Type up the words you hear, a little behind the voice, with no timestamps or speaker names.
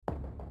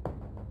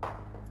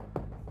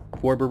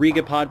for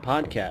Barrigapod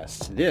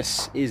Podcast.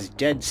 This is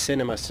Dead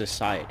Cinema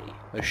Society,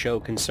 a show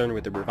concerned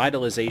with the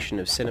revitalization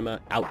of cinema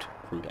out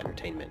from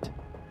entertainment.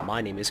 My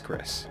name is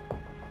Chris.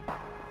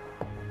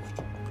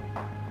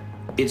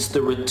 It's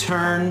the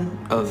return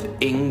of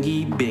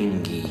Ingy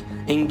Bingy.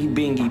 Ingy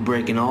Bingy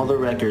breaking all the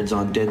records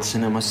on Dead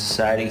Cinema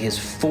Society, his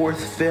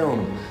fourth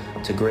film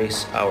to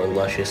grace our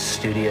luscious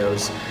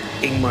studios.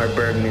 Ingmar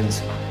Bergman's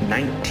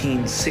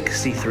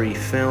 1963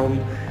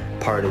 film,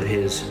 part of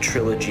his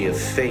trilogy of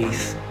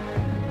faith,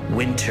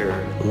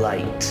 Winter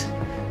Light.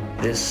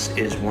 This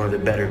is one of the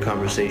better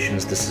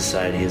conversations the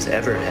Society has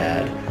ever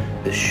had.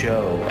 The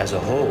show as a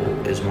whole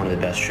is one of the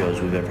best shows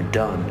we've ever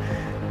done.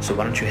 So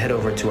why don't you head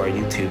over to our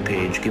YouTube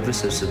page, give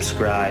us a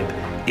subscribe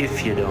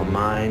if you don't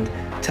mind.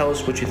 Tell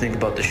us what you think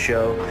about the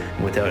show.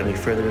 And without any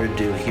further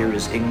ado, here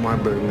is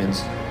Ingmar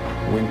Bergman's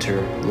Winter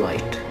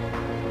Light.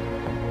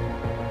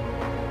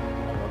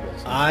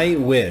 I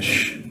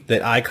wish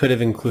that I could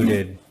have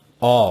included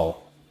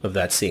all of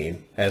that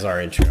scene as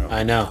our intro.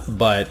 I know.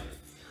 But,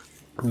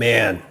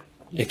 man,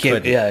 You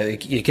kept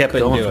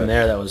going from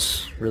there. That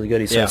was really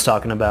good. He starts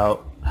talking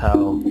about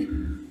how...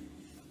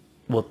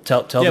 Well,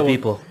 tell the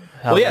people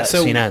how that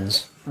scene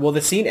ends. Well,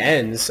 the scene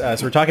ends. So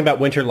we're talking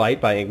about Winter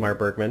Light by Ingmar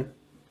Bergman.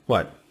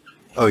 What?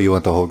 Oh, you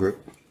want the whole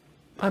group?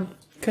 I'm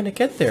going to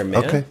get there,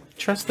 man. Okay.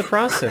 Trust the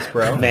process,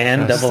 bro.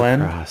 Man, double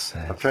N. I'm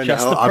trying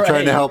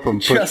to help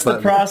him. Trust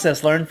the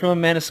process. Learn from a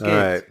man escaped. All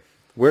right.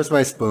 Where's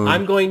my spoon?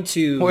 I'm going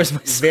to... Where's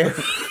my spoon?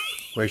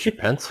 Where's your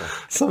pencil?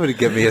 Somebody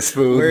give me a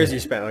spoon. Where's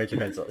your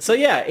pencil? So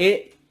yeah,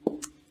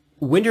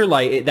 Winter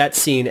Light. That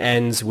scene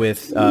ends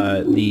with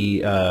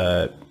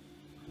the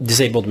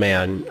disabled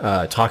man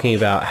talking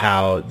about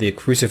how the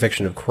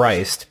crucifixion of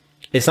Christ.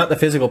 It's not the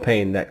physical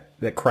pain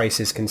that Christ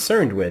is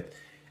concerned with,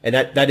 and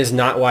that is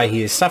not why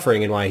he is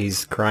suffering and why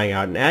he's crying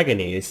out in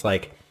agony. It's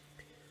like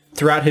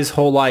throughout his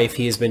whole life,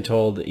 he has been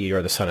told, you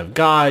are the Son of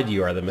God,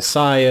 you are the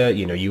Messiah,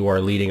 you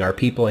are leading our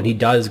people, and he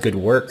does good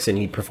works and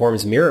he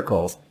performs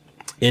miracles.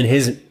 In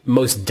his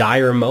most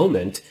dire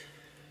moment,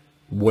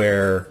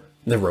 where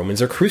the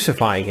Romans are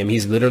crucifying him,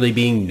 he's literally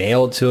being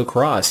nailed to a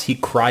cross. He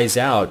cries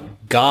out,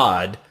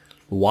 "God,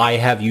 why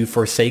have you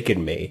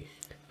forsaken me?"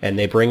 And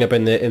they bring up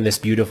in this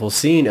beautiful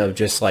scene of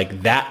just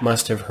like, that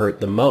must have hurt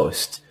the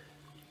most,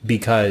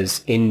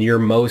 because in your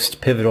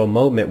most pivotal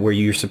moment where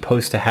you're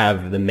supposed to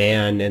have the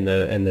man and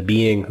the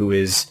being who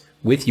is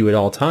with you at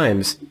all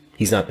times,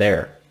 he's not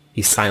there.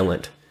 He's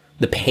silent.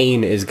 The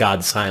pain is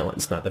God's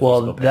silence, not the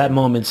physical pain. That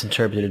moment's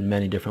interpreted in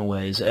many different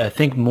ways. I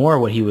think more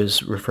what he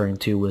was referring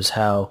to was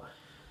how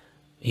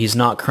he's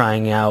not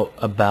crying out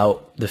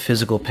about the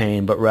physical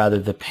pain, but rather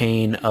the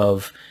pain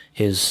of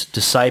his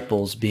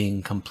disciples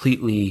being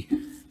completely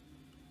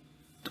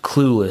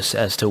clueless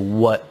as to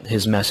what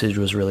his message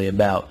was really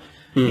about.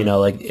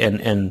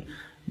 And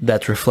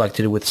that's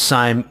reflected with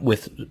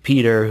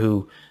Peter,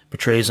 who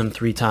betrays him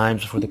 3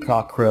 times before the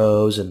cock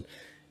crows. And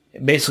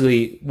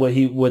basically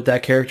what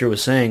that character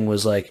was saying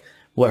was like,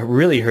 what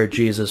really hurt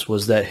Jesus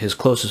was that his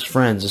closest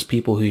friends, his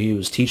people who he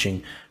was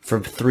teaching for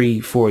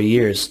 3-4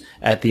 years,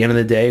 at the end of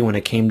the day, when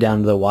it came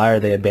down to the wire,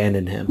 they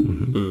abandoned him.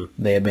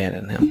 Mm-hmm. They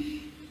abandoned him.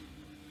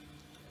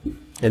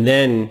 And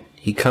then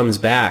he comes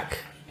back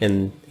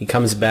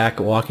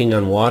walking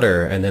on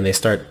water, and then they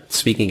start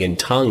speaking in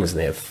tongues, and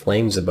they have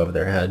flames above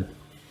their head.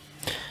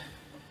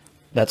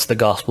 That's the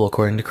gospel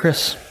according to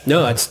Chris.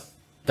 No,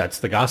 that's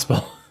the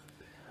gospel.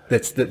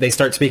 They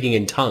start speaking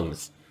in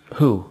tongues.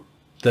 Who?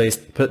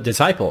 The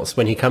disciples.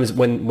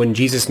 When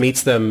Jesus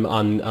meets them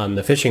on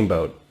the fishing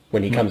boat,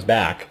 when he comes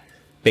back,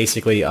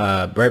 basically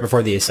right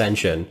before the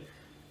ascension,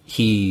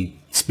 he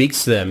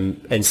speaks to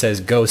them and says,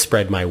 "Go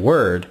spread my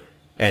word."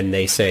 And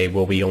they say,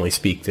 "Well, we only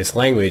speak this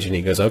language." And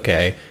he goes,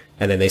 "Okay."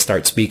 And then they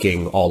start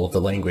speaking all of the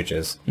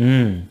languages.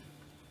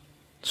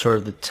 Sort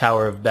of the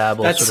Tower of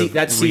Babel. That's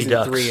season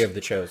redux. 3 of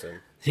The Chosen.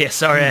 Yeah,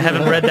 sorry, I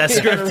haven't read that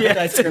script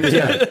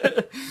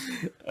yet.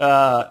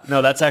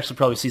 No, that's actually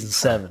probably season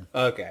 7.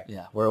 Okay.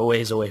 Yeah, we're a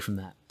ways away from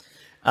that.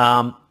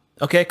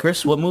 Okay,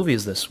 Chris, what movie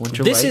is this?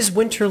 Winter Light? This is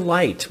Winter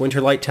Light.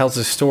 Winter Light tells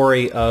the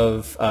story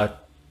of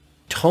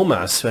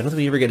Thomas. I don't think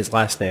we ever get his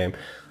last name.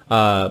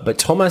 But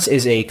Thomas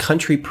is a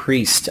country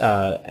priest,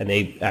 and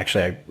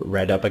I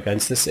read up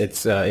against this.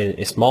 It's in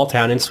a small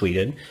town in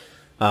Sweden,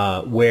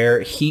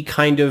 where he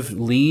kind of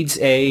leads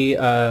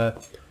a,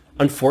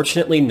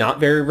 unfortunately not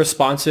very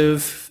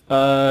responsive,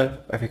 I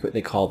forget what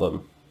they call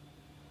them,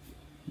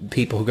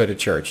 people who go to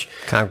church.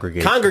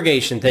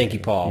 Congregation, thank you,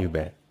 Paul. You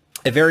bet.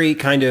 A very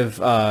kind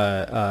of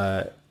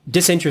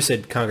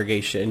disinterested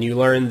congregation. And you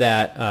learn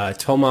that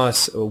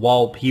Thomas,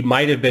 while he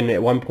might have been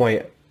at one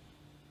point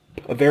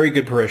a very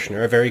good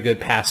parishioner, a very good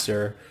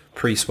pastor,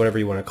 priest, whatever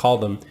you want to call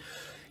them,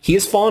 he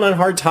has fallen on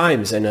hard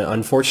times, and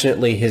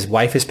unfortunately his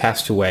wife has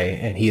passed away,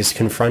 and he is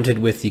confronted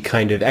with the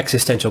kind of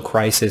existential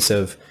crisis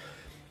of,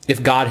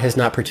 if God has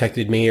not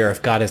protected me, or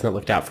if God has not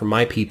looked out for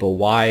my people,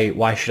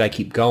 why should I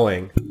keep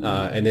going?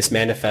 And this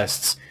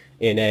manifests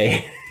in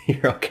a...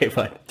 You're okay,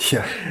 bud.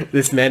 Yeah.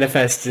 This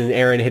manifests in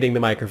Aaron hitting the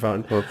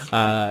microphone.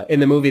 In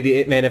the movie,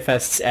 it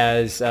manifests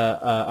as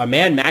a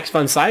man, Max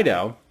von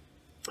Sydow,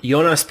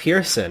 Jonas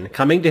Pearson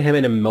coming to him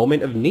in a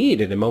moment of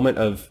need, in a moment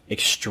of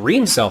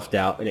extreme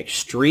self-doubt and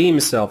extreme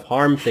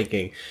self-harm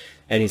thinking.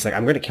 And he's like,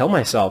 I'm going to kill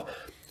myself.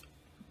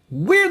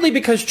 Weirdly,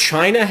 because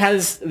China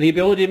has the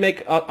ability to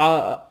make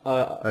a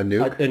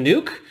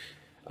nuke,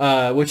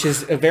 which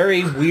is a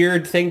very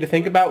weird thing to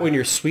think about when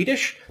you're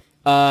Swedish.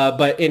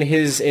 But in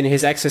his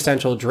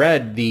existential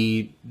dread,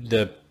 the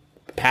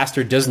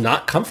pastor does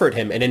not comfort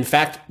him, and in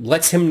fact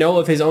lets him know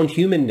of his own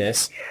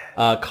humanness,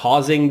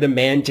 causing the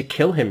man to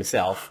kill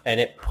himself. And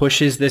it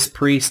pushes this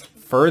priest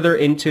further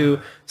into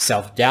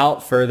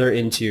self-doubt, further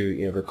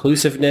into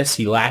reclusiveness.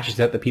 He lashes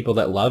at the people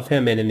that love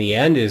him, and in the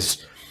end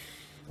is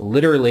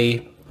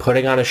literally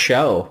putting on a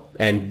show,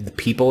 and the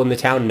people in the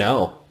town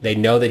know. They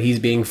know that he's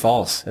being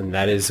false, and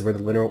that is where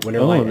the winter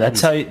light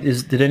that's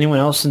ends. Did anyone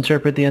else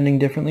interpret the ending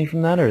differently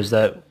from that, or is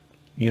that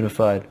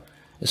unified?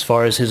 As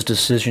far as his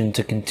decision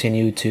to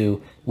continue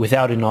to,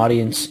 without an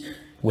audience,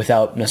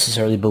 without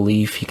necessarily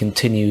belief, he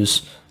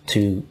continues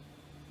to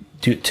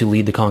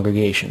lead the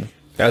congregation.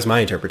 That was my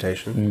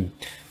interpretation.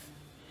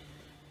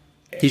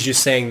 He's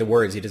just saying the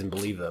words. He doesn't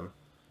believe them.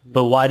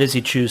 But why does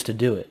he choose to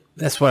do it?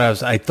 That's what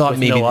I thought. With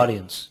maybe no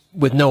audience.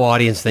 With no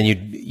audience, then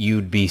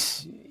you'd be.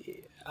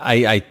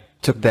 I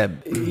took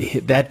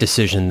that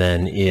decision.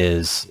 Then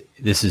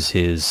this is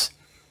his.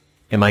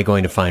 Am I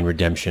going to find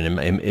redemption?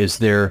 Is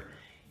there?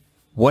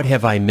 What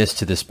have I missed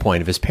to this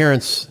point? If his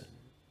parents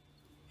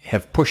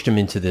have pushed him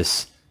into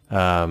this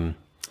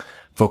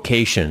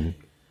vocation,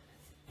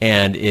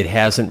 and it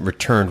hasn't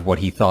returned what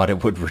he thought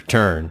it would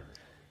return,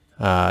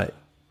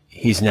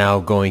 he's now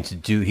going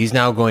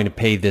to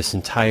pay his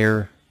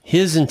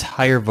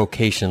entire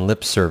vocation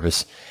lip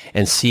service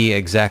and see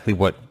exactly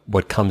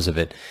what comes of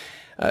it.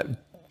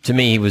 To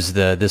me, he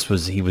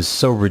was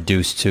so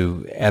reduced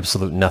to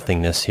absolute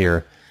nothingness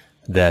here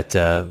that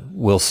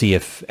we'll see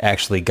if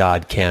actually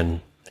God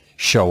can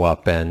show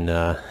up and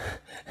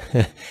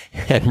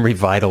and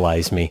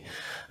revitalize me.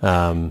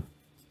 Well,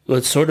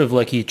 it's sort of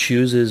like he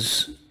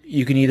chooses.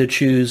 You can either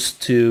choose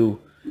to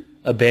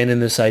abandon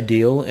this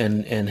ideal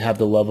and have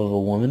the love of a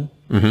woman,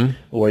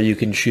 or you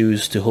can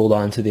choose to hold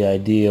on to the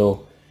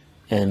ideal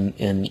and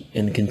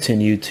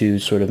continue to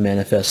sort of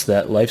manifest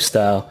that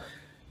lifestyle.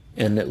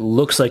 And it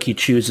looks like he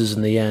chooses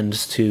in the end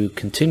to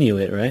continue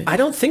it, right? I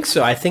don't think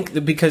so. I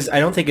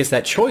don't think it's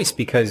that choice,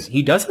 because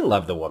he doesn't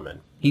love the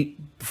woman. He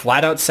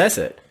flat out says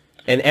it.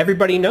 And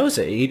everybody knows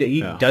it.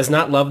 He does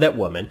not love that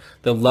woman.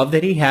 The love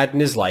that he had in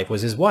his life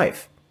was his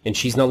wife, and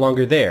she's no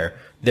longer there.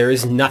 There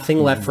is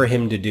nothing left for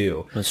him to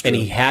do. That's true. And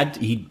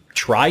he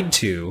tried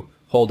to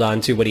hold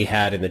on to what he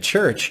had in the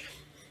church,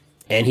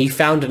 and he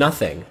found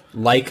nothing.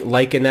 Like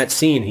in that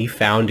scene, he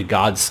found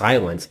God's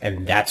silence,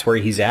 and that's where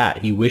he's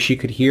at. He wish he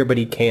could hear, but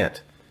he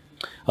can't.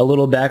 A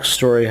little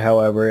backstory,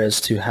 however, as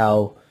to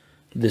how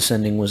this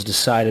ending was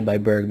decided by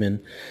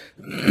Bergman.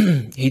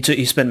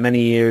 He spent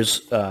many years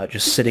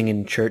just sitting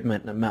in church.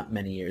 Not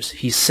many years.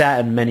 He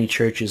sat in many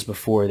churches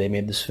before they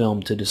made this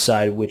film to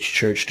decide which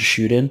church to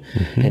shoot in.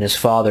 And his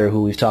father,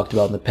 who we've talked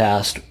about in the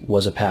past,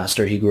 was a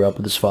pastor. He grew up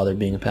with his father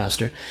being a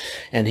pastor,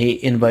 and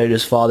he invited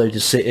his father to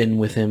sit in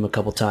with him a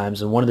couple times.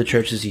 And one of the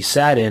churches he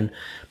sat in,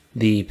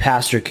 the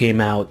pastor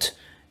came out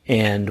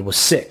and was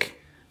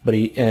sick, but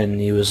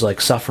he was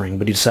like suffering,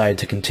 but he decided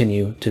to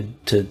continue to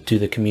do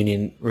the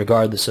communion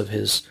regardless of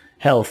his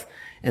health.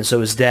 And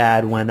so his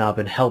dad went up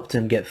and helped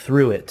him get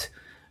through it.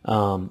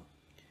 And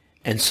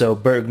so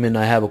Bergman,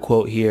 I have a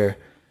quote here,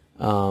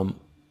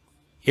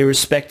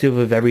 irrespective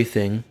of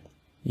everything,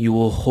 you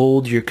will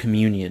hold your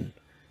communion.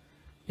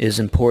 It is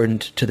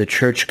important to the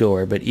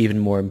churchgoer, but even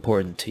more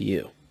important to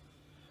you.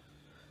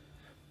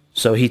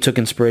 So he took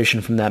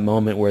inspiration from that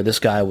moment where this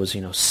guy was,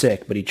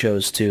 sick, but he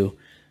chose to,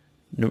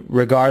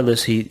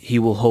 regardless, he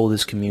will hold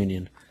his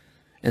communion.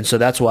 And so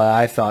that's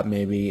why I thought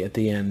maybe at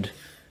the end,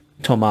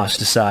 Tomas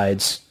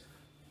decides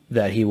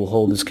that he will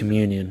hold his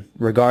communion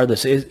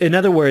regardless. In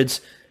other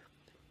words,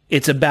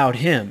 it's about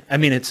him. I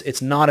mean,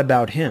 it's not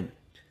about him.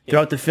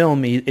 Throughout the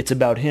film, it's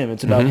about him.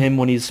 It's about him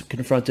when he's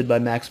confronted by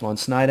Max von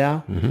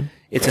Sydow.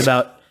 It's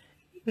about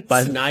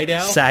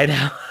Sydow?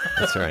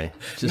 That's right.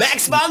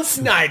 Max von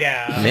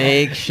Sydow.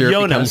 Make sure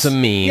it becomes a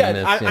meme.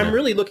 Yeah, I'm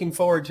really looking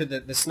forward to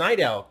the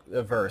Sydow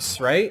verse,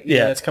 right?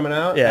 Yeah, it's coming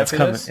out. Yeah, it's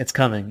coming. It's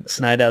coming.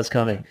 Snydow's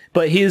coming.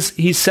 But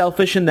he's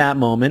selfish in that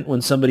moment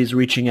when somebody's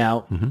reaching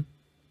out.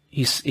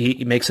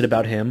 He makes it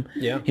about him.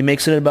 Yeah. He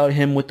makes it about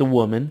him with the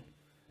woman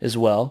as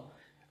well.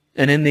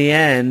 And in the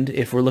end,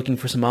 if we're looking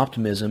for some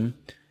optimism,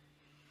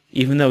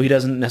 even though he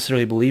doesn't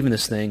necessarily believe in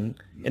this thing,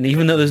 and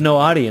even though there's no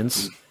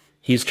audience,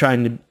 he's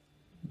trying to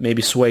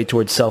maybe sway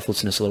towards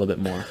selflessness a little bit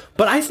more.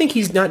 But I think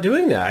he's not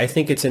doing that. I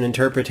think it's an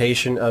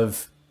interpretation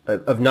of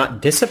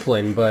not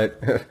discipline,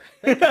 but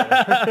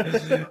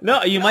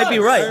no, you might be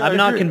right. I'm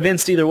not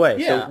convinced either way.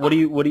 Yeah. So what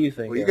do you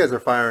think? Well, you guys are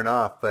firing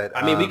off, but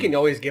I mean, we can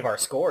always give our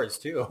scores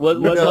too.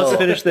 Let's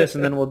finish this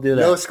and then we'll do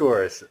that. No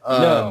scores.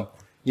 No.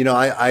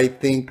 I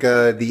think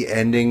the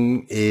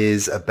ending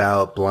is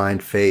about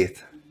blind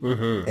faith,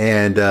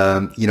 and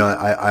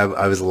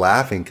I was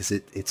laughing because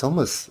it's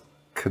almost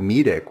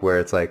comedic, where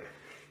it's like,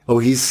 oh,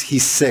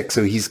 he's sick,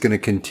 so he's going to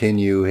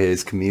continue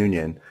his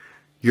communion.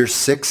 You're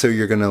sick, so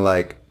you're going to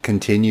like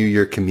continue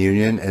your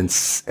communion and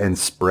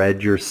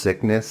spread your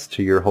sickness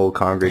to your whole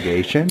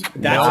congregation.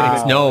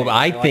 No,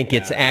 I think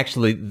it's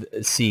actually,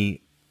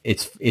 see,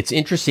 it's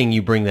interesting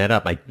you bring that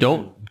up. I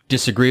don't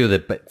disagree with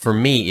it, but for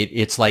me,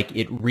 it's like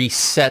it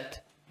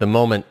reset the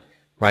moment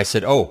where I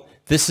said, oh,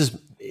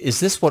 is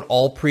this what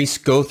all priests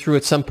go through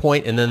at some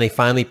point? And then they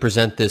finally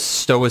present this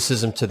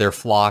stoicism to their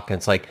flock, and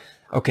it's like,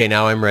 okay,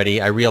 now I'm ready.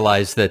 I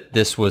realized that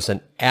this was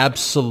an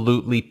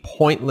absolutely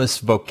pointless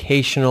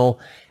vocational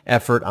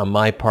effort on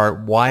my part.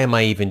 Why am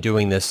I even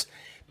doing this?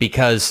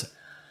 Because,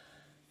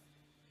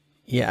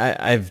 yeah,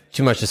 I have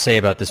too much to say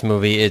about this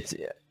movie. It's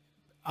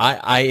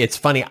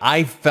funny.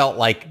 I felt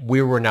like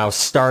we were now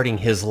starting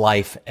his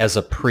life as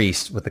a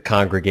priest with the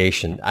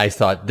congregation. I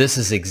thought this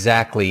is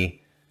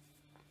exactly,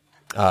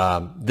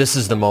 this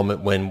is the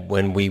moment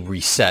when we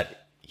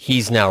reset.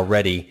 He's now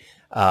ready.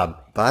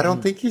 But I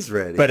don't think he's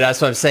ready. But that's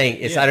what I'm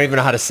saying. I don't even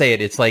know how to say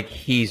it. It's like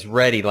he's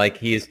ready. Like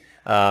he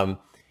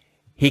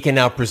can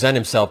now present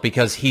himself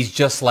because he's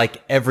just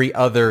like every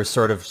other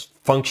sort of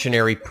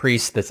functionary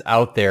priest that's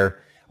out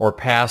there or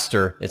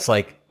pastor. It's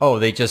like, oh,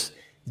 they just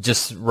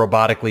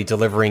robotically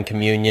delivering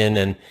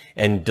communion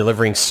and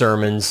delivering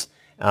sermons.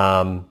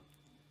 The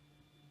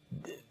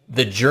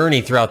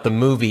journey throughout the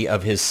movie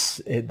of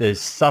the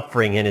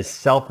suffering and his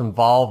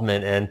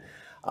self-involvement and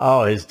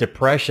his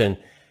depression,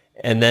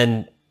 and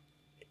then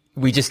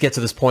we just get to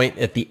this point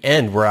at the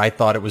end where I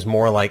thought it was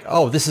more like,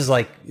 oh, these are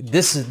the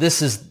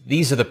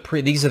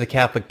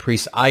Catholic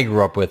priests I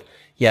grew up with.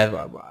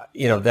 Yeah,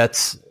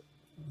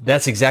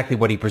 that's exactly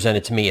what he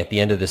presented to me at the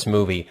end of this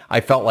movie.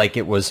 I felt like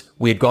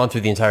we had gone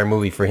through the entire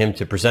movie for him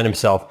to present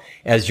himself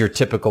as your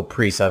typical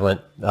priest. I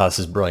went, oh, this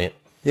is brilliant.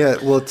 Yeah,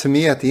 well, to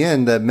me at the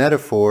end, that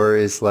metaphor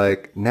is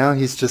like, now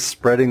he's just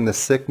spreading the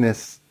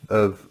sickness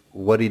of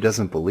what he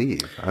doesn't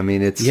believe. I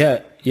mean, it's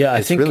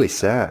really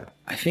sad.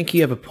 I think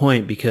you have a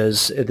point,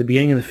 because at the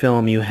beginning of the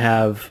film, you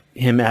have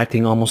him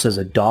acting almost as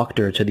a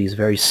doctor to these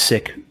very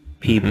sick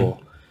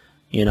people,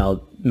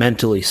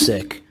 mentally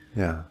sick.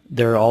 Yeah.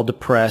 They're all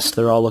depressed.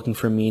 They're all looking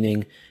for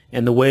meaning.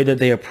 And the way that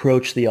they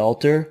approach the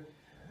altar,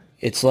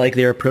 it's like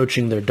they're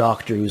approaching their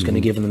doctor who's going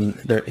to give them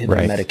their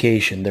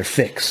medication, their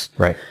fix.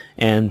 Right.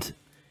 And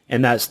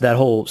that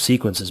whole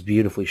sequence is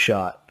beautifully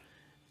shot.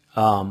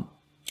 But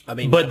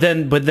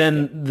then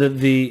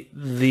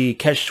the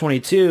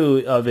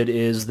catch-22 of it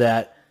is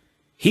that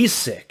he's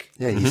sick.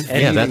 Yeah, he's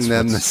feeding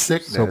them the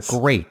sickness. So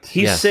great.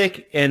 He's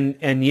sick,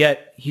 and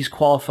yet he's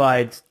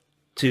qualified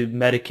to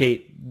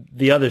medicate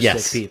the other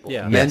sick people.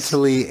 Yeah.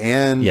 Mentally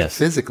and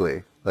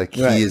physically. Like,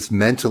 he is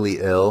mentally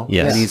ill,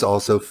 and he's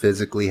also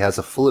physically has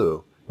a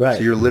flu. Right.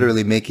 So you're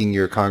literally making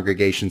your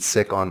congregation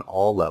sick on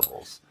all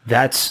levels.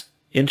 That's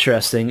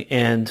interesting,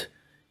 and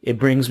it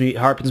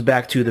harpens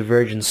back to the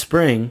Virgin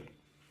Spring,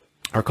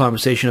 our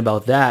conversation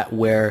about that,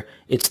 where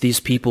it's these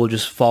people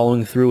just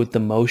following through with the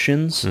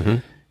motions,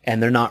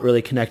 and they're not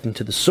really connecting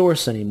to the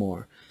source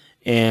anymore.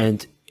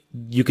 And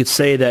you could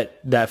say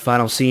that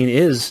final scene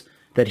is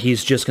that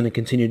he's just going to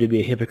continue to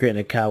be a hypocrite and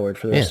a coward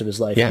for the rest of his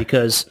life,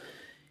 because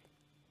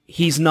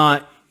he's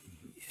not.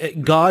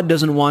 God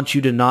doesn't want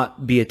you to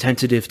not be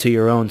attentive to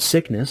your own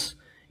sickness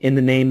in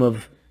the name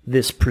of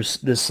this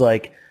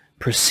like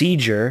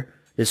procedure,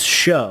 this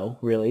show,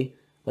 really.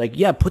 Like,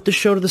 yeah, put the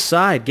show to the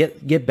side.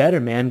 Get better,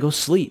 man. Go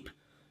sleep.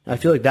 I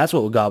feel like that's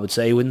what God would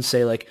say. He wouldn't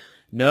say, like,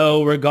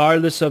 no,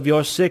 regardless of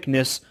your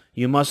sickness,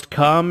 you must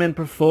come and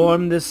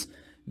perform this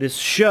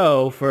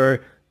show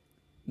for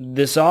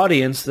this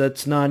audience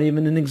that's not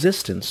even in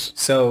existence.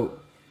 So,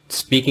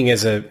 speaking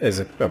as a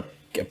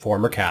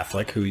former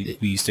Catholic who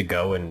used to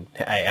go, and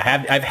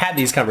I've had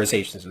these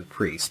conversations with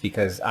priests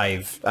because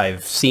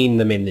I've seen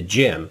them in the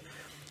gym.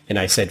 And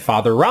I said,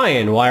 Father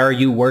Ryan, why are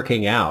you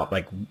working out?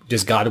 Like,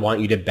 does God want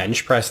you to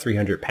bench press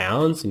 300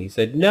 pounds? And he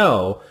said,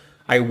 no,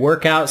 I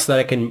work out so that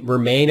I can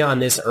remain on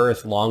this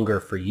earth longer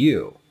for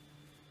you.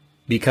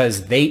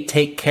 Because they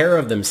take care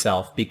of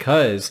themselves,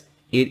 because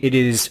it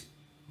is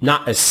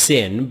not a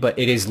sin, but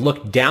it is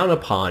looked down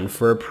upon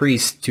for a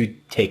priest to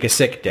take a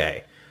sick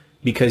day.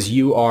 Because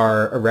you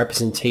are a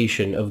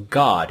representation of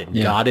God, and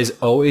God is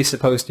always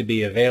supposed to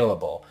be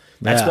available.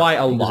 That's why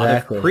a lot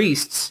of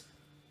priests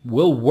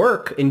will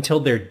work until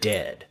they're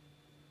dead.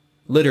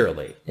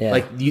 Literally. Yeah.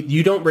 Like,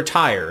 you don't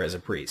retire as a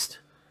priest.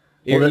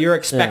 You're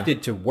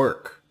expected to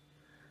work.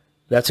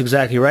 That's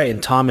exactly right.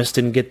 And Thomas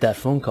didn't get that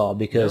phone call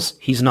because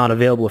he's not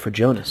available for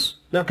Jonas.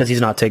 No. Because he's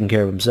not taking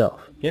care of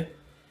himself. Yeah.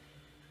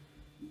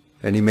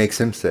 And he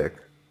makes him sick.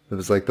 It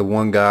was like the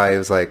one guy who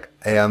was like,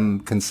 hey,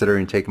 I'm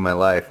considering taking my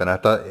life. And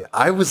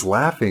I was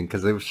laughing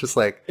because it was just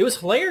like, it was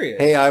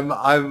hilarious. Hey, I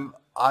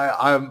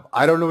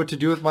don't know what to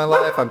do with my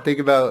life. I'm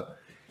thinking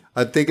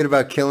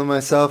about killing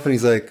myself. And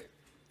he's like,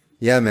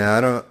 yeah,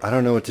 man, I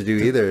don't know what to do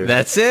either.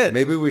 That's it.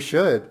 Maybe we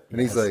should.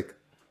 And he's like,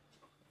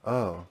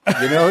 oh,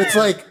 it's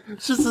like,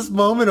 it's just this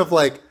moment of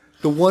like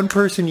the one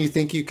person you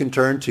think you can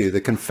turn to,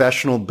 the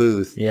confessional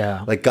booth.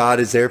 Yeah. Like, God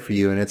is there for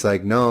you. And it's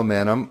like, no,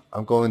 man,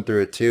 I'm going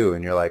through it too.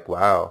 And you're like,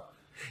 wow.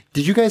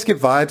 Did you guys get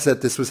vibes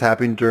that this was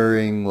happening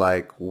during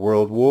like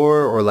World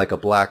War or like a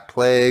Black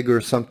Plague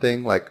or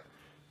something like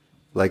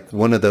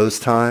one of those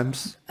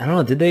times? I don't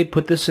know. Did they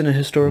put this in a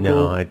historical?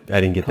 No, I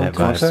didn't get that vibe.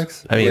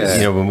 Context? I mean,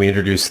 Yeah. when we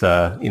introduced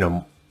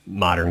the,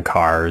 modern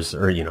cars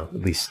or, at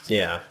least,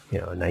 Yeah.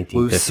 1950s It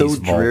was so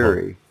Volvo.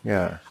 dreary.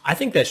 Yeah. I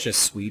think that's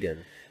just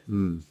Sweden.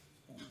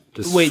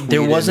 Just Wait, there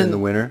Sweden wasn't in the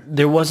winter.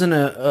 There wasn't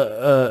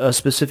a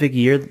specific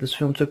year that this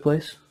film took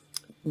place.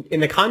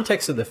 In the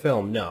context of the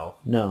film, no.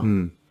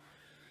 No.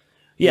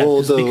 Yeah,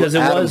 Well, the because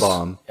it atom was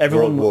bomb,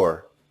 everyone. World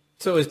War.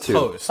 So it was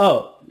post.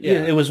 Oh, yeah.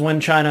 Yeah. It was when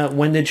China.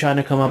 When did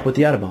China come up with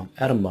the atom bomb?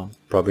 Atom bomb.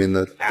 Probably in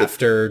the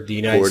After the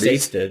United 40s?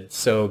 States did.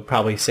 So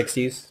probably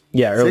 60s.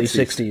 Yeah, early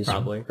 60s, '60s,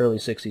 probably. Early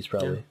 '60s,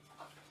 probably.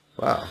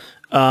 wow.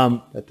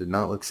 That did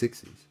not look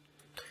 60s.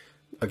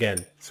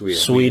 Again.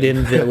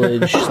 Sweden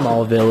village,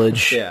 small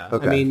village. Yeah.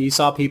 Okay. I mean, you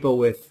saw people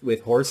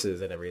with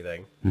horses and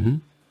everything.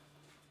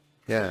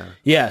 Yeah.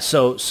 Yeah,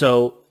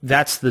 so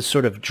that's the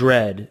sort of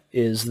dread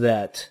is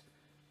that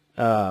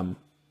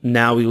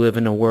now we live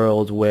in a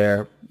world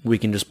where we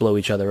can just blow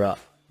each other up.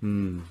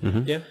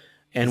 Yeah.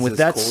 And Is with this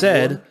that Cold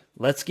said, War?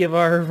 let's give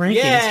our rankings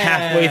Yeah.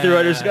 halfway through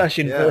our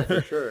discussion. Yeah,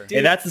 for sure. Hey,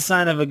 that's the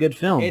sign of a good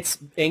film. It's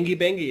Engie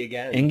Bengie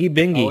again. Engie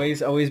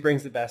Bengie. Always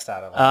brings the best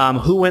out of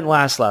it. Who went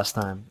last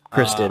time?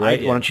 Chris did, I right?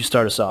 did. Why don't you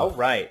start us Oh, off?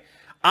 right.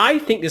 I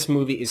think this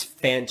movie is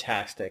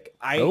fantastic.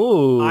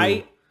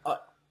 Ooh.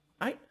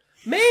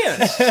 Man,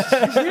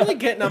 he's really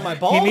getting on my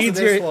balls needs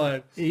in this your-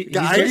 one.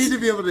 I need to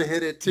be able to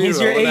hit it too. He's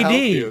your I wanna help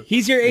AD. you.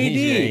 He's your AD.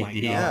 He's your AD.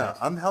 Yeah,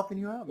 I'm helping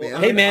you out,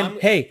 man. Hey man,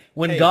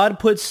 when God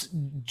puts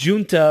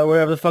Junta,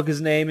 whatever the fuck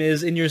his name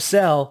is, in your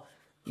cell,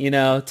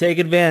 take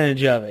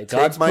advantage of it.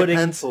 God's Take my putting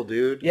pencil,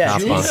 dude. Yeah,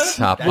 Top bunk,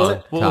 top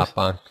bunk, top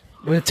bunk,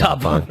 with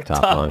top bunk,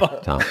 top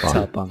bunk,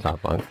 top bunk,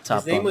 top bunk.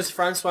 His name was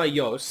Francois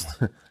Yost.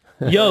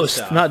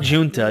 Yost, not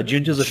Junta.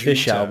 Junta's a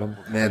Fish Junta. album.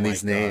 Man,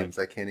 these names,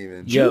 I can't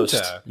even. Yost.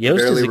 Junta. Yost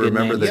is Barely a good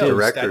remember name. the Yost.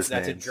 director's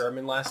That's a names.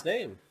 German last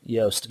name.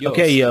 Yost. Yost.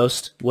 Okay,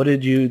 Yost. What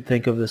did you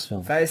think of this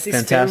film?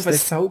 Fantastic.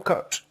 so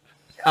good.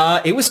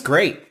 It was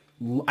great.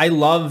 I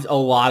loved a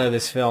lot of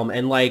this film,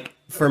 and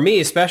for me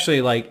especially,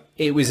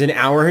 it was an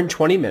hour and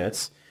 20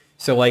 minutes.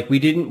 So we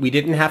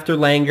didn't have to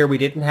linger, we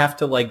didn't have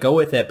to go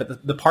with it.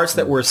 But the parts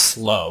that were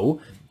slow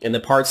and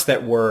the parts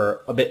that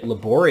were a bit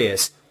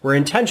laborious were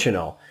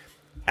intentional.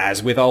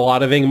 As with a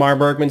lot of Ingmar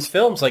Bergman's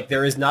films,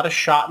 there is not a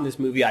shot in this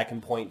movie I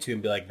can point to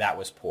and be like, that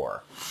was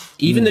poor.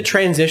 Even the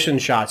transition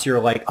shots, you're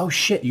like, oh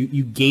shit,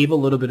 you gave a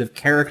little bit of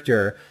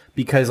character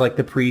because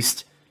the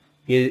priest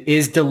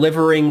is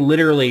delivering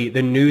literally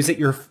the news that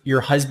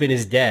your husband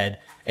is dead,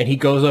 and he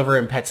goes over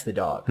and pets the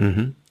dog.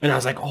 And I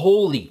was like,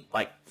 holy,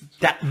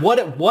 that,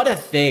 what a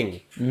thing.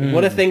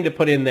 What a thing to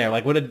put in there.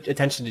 What a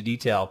attention to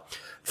detail.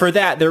 For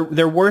that,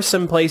 there were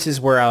some places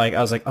where I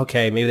was like,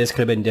 okay, maybe this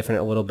could have been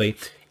different a little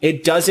bit.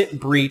 It doesn't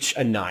breach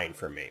a 9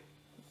 for me,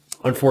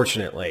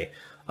 unfortunately.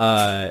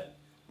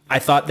 I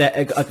thought that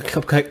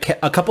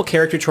a couple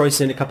character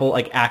choices and a couple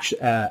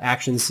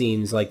action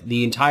scenes,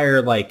 the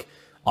entire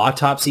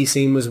autopsy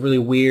scene was really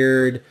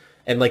weird,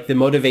 and the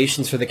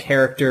motivations for the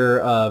character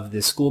of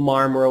the school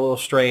marm were a little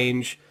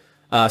strange.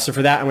 So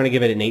for that, I'm going to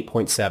give it an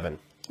 8.7.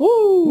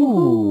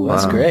 Ooh,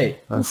 that's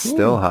great. That's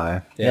still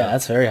high. Yeah,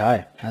 that's very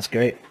high. That's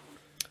great.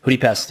 Who do you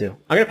pass it to?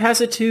 I'm going to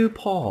pass it to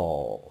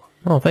Paul.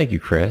 Oh, thank you,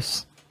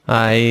 Chris.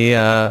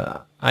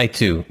 I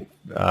too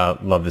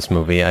love this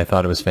movie. I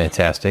thought it was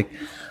fantastic.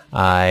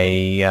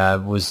 I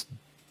was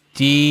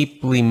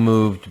deeply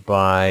moved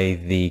by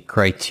the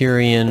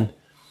Criterion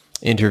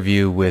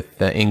interview with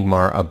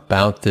Ingmar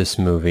about this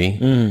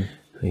movie.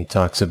 He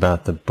talks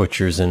about the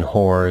butchers and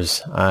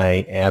whores.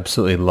 I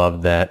absolutely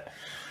loved that.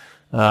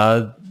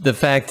 The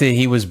fact that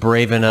he was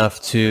brave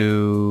enough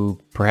to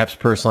perhaps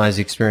personalize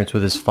the experience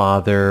with his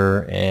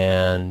father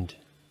and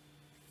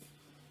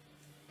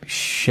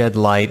shed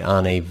light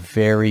on a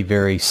very,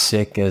 very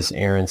sick, as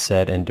Aaron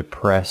said, and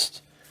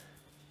depressed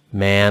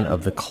man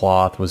of the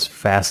cloth was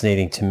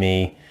fascinating to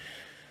me.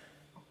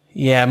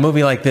 Yeah, a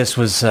movie like this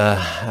was,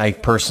 I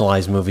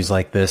personalize movies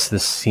like this.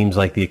 This seems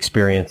like the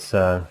experience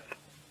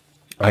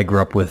I grew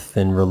up with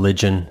in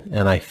religion,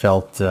 and I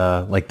felt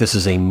like this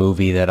is a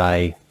movie that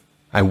I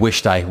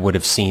wished I would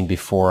have seen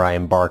before I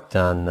embarked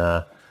on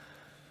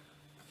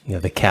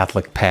the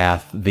Catholic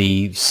path.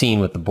 The scene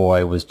with the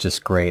boy was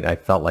just great. I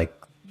felt like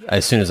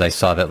as soon as I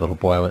saw that little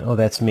boy, I went, "Oh,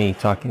 that's me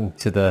talking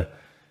to the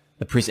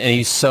priest." And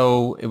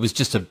it was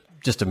just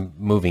a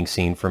moving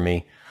scene for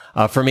me.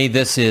 For me,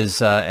 this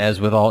is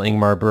as with all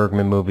Ingmar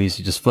Bergman movies,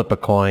 you just flip a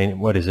coin.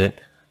 What is it?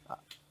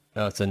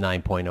 Oh, it's a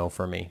 9.0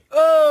 for me.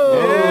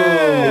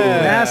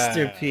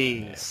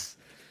 Masterpiece.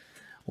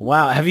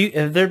 Wow. Have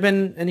there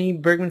been any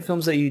Bergman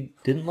films that you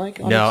didn't like?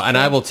 No, and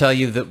I will tell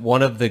you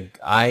that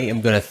I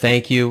am going to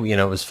thank you.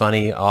 It was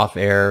funny off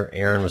air.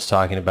 Aaron was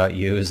talking about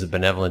you as the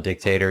benevolent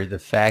dictator. The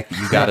fact that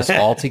you got us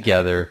all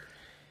together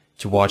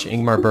to watch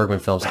Ingmar Bergman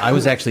films. I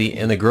was actually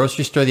in the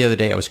grocery store the other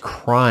day. I was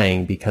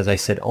crying because I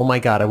said, oh my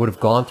God, I would have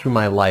gone through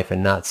my life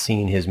and not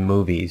seen his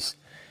movies.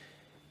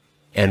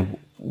 And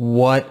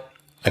what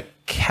a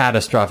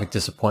catastrophic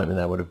disappointment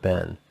that would have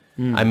been.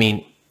 I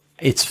mean,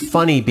 it's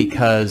funny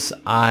because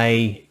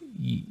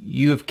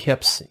you've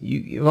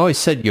always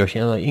said, Yoshi,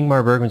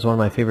 Ingmar Bergman's one of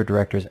my favorite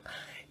directors.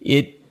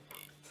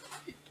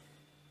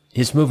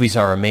 His movies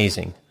are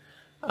amazing,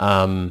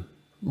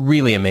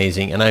 really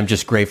amazing, and I'm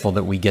just grateful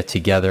that we get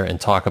together and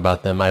talk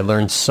about them. I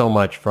learned so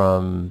much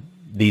from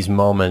these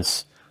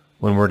moments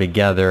when we're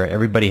together.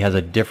 Everybody has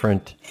a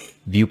different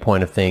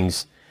viewpoint of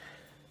things.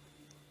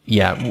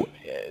 Yeah,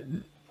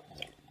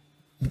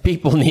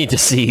 people need to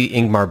see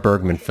Ingmar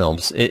Bergman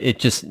films.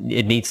 It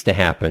needs to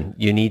happen.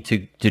 You need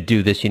to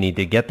do this. You need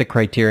to get the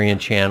Criterion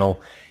Channel.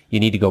 You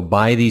need to go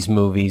buy these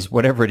movies,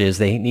 whatever it is.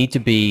 They need to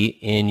be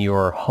in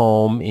your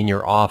home, in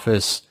your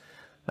office.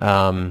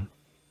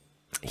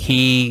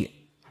 He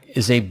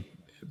is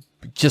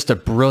just a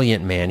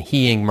brilliant man.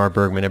 Ingmar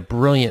Bergman, a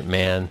brilliant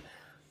man.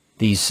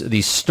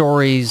 These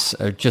stories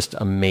are just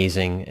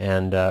amazing,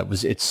 and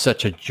it's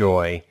such a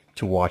joy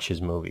to watch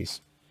his movies.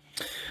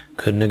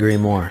 Couldn't agree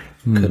more.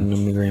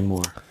 Couldn't agree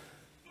more.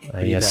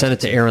 I sent it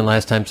to Aaron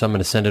last time, so I'm going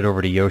to send it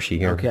over to Yoshi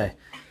here. Okay.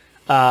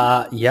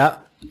 Yeah,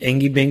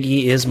 Ingy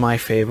Bingy is my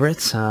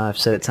favorite. I've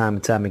said it time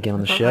and time again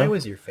on the show. I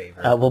was your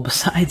favorite. Well,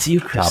 besides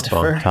you,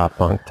 Christopher. Top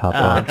bunk. Top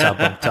bunk.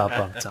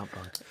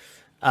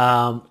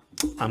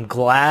 I'm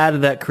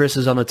glad that Chris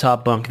is on the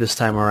top bunk this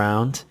time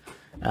around.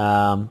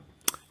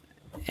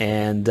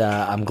 And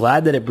I'm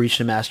glad that it breached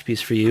a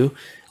masterpiece for you.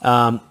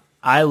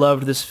 I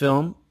loved this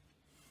film,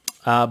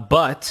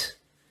 but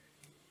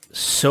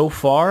so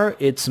far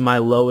it's my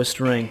lowest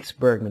ranked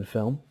Bergman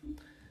film.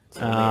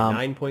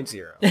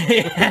 9.0.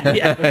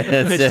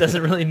 Yeah, which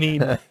doesn't really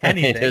mean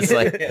anything. It's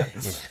like,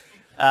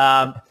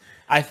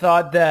 I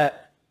thought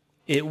that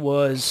it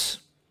was,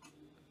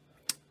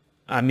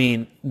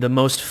 the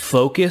most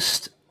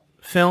focused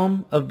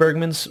film of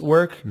Bergman's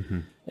work,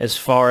 as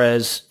far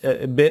as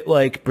a bit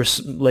like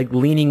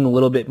leaning a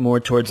little bit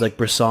more towards like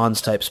Bresson's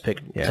type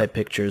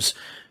pictures,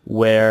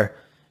 where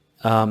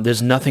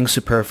there's nothing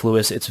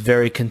superfluous. It's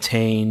very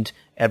contained.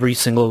 Every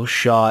single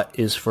shot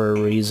is for a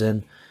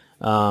reason.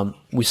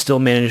 We still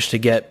managed to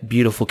get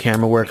beautiful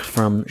camera work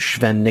from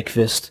Sven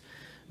Nykvist,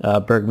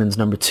 Bergman's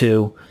number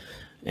 2,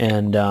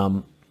 and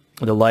the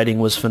lighting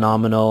was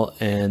phenomenal.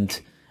 And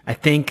I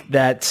think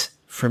that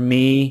for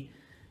me,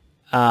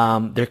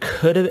 there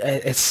could have.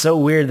 It's so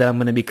weird that I'm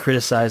going to be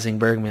criticizing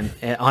Bergman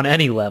on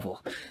any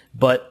level,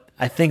 but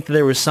I think that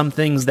there were some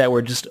things that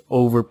were just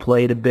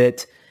overplayed a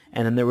bit,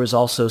 and then there was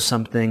also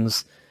some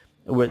things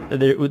where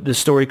the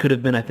story could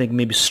have been, I think,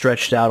 maybe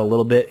stretched out a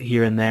little bit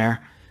here and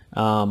there.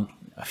 A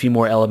few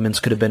more elements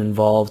could have been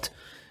involved,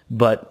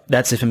 but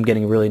that's if I'm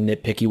getting really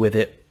nitpicky with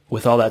it.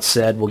 With all that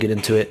said, we'll get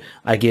into it.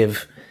 I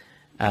give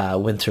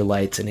Winter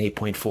Lights an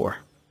 8.4.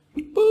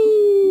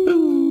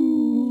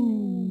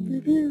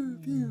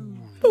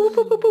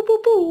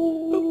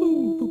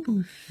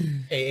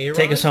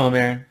 Take us home,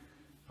 Aaron.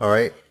 All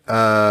right.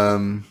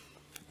 Ingy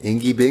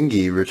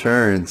Bingy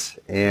returns,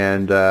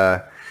 and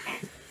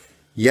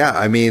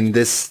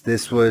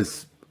this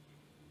was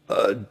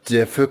a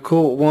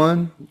difficult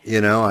one.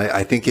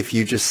 I think if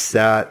you just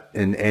sat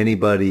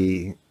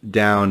anybody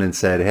down and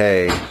said,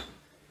 hey,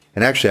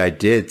 and actually I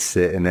did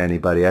sit in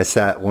anybody. I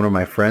sat one of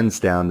my friends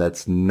down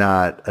that's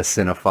not a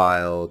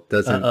cinephile,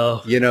 doesn't,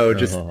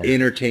 just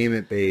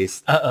entertainment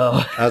based.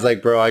 I was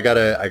like, bro, I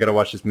gotta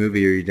watch this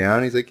movie. Are you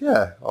down? He's like,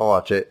 yeah, I'll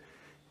watch it.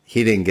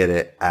 He didn't get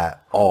it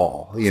at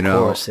all, Of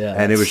course, yeah.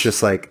 And it was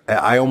just like,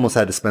 I almost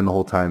had to spend the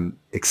whole time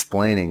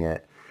explaining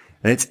it.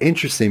 And it's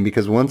interesting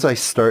because once I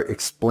start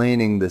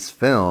explaining this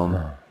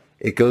film,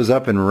 it goes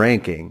up in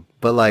ranking.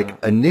 But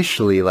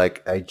initially,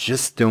 I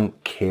just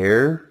don't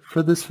care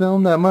for this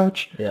film that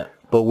much. Yeah.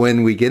 But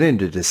when we get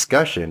into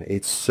discussion,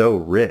 it's so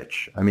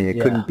rich.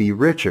 It couldn't be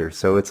richer.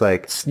 So it's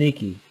like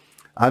sneaky.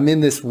 I'm in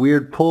this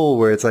weird pull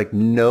where it's like,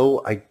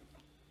 no, I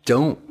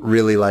don't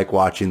really like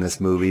watching this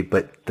movie,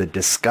 but the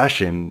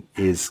discussion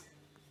is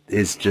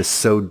just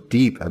so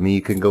deep.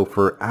 You can go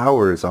for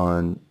hours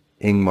on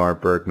Ingmar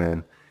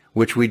Bergman,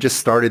 which we just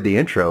started the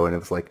intro, and it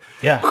was like,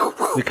 yeah,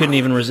 we couldn't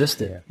even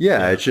resist it.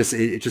 Yeah, it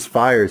just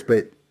fires.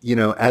 But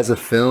as a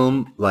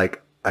film,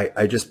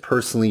 I just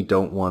personally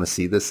don't want to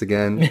see this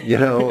again,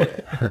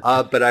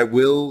 but I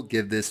will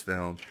give this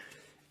film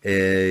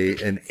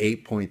an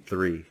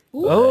 8.3.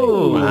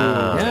 Oh,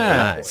 wow.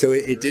 Yeah. So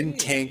it didn't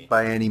tank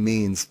by any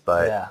means,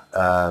 but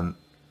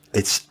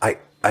it's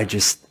I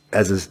just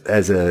as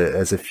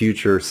a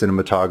future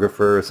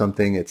cinematographer or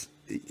something,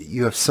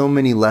 you have so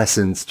many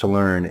lessons to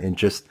learn in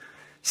just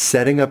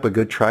setting up a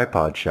good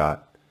tripod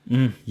shot.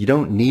 You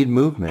don't need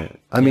movement.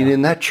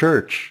 In that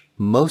church,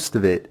 most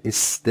of it is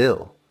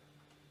still.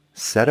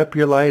 Set up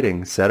your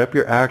lighting, set up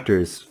your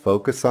actors,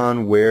 focus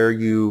on where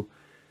you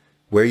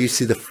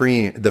see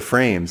the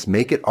frames.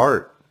 Make it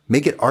art.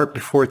 Make it art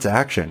before it's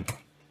action.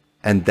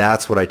 And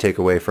that's what I take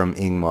away from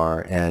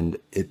Ingmar, and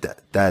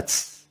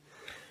that's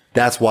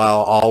why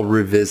I'll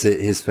revisit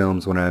his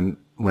films when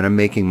I'm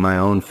making my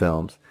own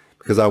films,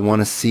 because I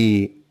want to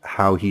see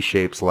how he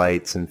shapes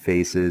lights and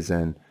faces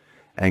and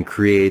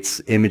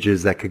creates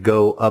images that could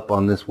go up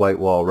on this white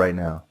wall right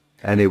now,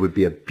 and it would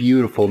be a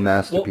beautiful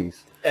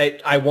masterpiece.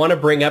 I want to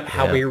bring up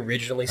how we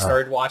originally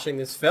started watching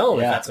this film,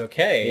 if Yeah. that's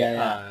okay.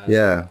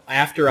 Yeah.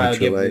 After I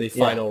give Light. the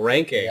final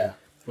ranking, Yeah.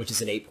 which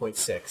is an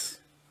 8.6.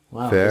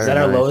 Wow. Fair, Is that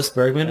our nice. lowest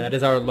Bergman? That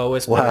is our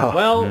lowest. Wow.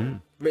 Well,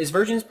 is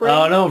Virgin Spring?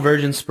 Oh no,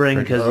 Virgin Spring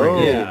because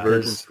Oh,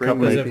 Virgin Spring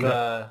Because might of be.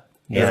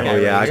 yeah. Oh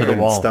yeah, I To the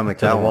couldn't wall. stomach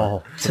To that the one.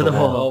 wall. to the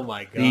wall. Oh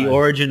my god. The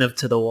origin of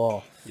To the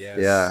Wall. Yes.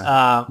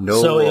 Yeah.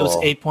 No so it was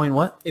wall. 8 point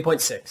what?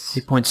 8.6.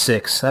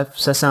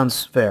 8.6. That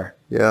sounds fair.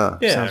 Yeah.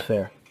 Yeah. Sounds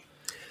fair.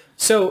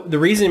 So the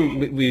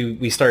reason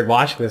we started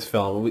watching this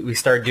film, we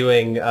started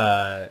doing,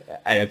 I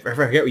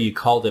forget what you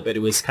called it, but it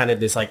was kind of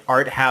this like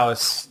art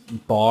house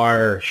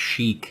bar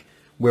chic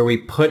where we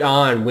put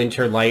on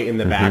Winter Light in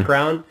the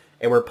background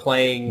and we're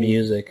playing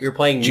Music. You're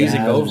playing music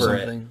Jazz or over it.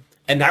 something.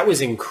 And that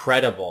was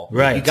incredible.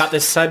 Right. You got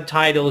the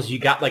subtitles, you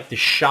got like the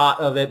shot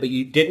of it, but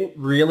you didn't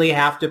really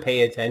have to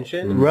pay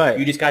attention. Right.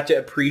 You just got to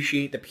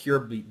appreciate the pure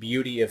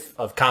beauty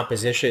of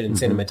composition and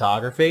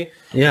cinematography.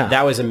 Yeah.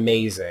 That was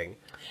amazing.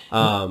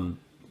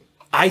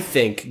 I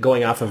think,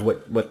 going off of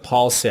what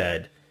Paul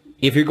said,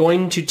 if you're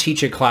going to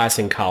teach a class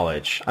in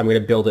college, I'm going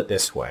to build it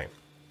this way.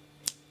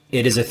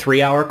 It is a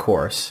 3-hour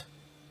course,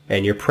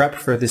 and your prep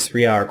for this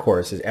 3-hour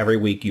course is every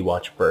week you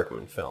watch a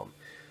Bergman film.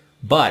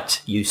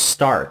 But you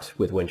start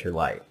with Winter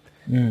Light.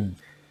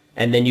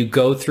 And then you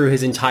go through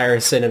his entire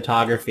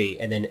cinematography,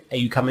 and then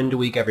you come into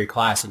week every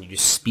class and you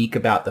just speak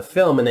about the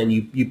film, and then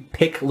you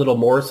pick little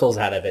morsels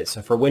out of it.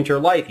 So for Winter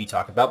Light, you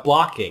talk about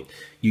blocking.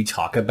 You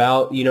talk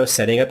about,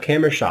 setting up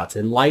camera shots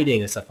and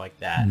lighting and stuff like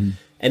that.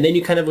 And then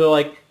you kind of go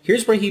like,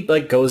 here's where he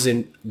like goes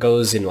and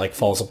like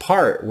falls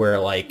apart, where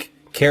like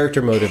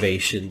character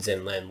motivations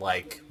and then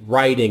like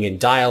writing and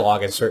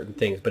dialogue and certain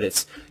things.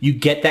 But you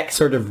get that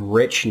sort of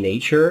rich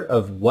nature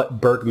of what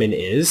Bergman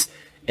is.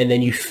 And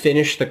then you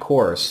finish the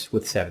course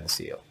with Seventh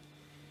Seal.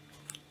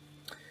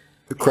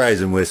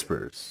 Cries and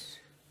Whispers.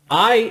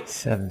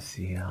 Seven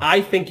Seal.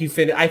 I think you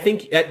finish. I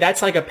think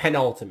that's like a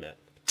penultimate.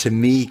 To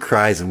me,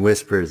 Cries and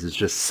Whispers is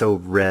just so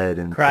red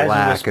and Cries and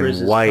black Whispers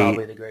and is white.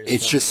 probably the greatest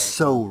It's film just of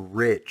so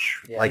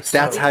rich. Like it's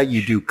that's so how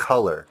you do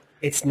color.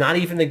 It's not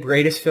even the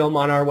greatest film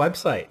on our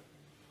website.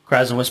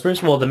 Cries and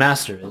Whispers? Well, The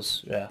Master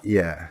is, yeah.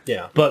 Yeah.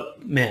 Yeah.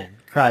 But, man,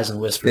 Cries and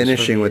Whispers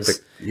Finishing for me with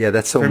is,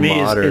 that's so for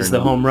me modern. is the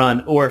home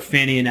run. Or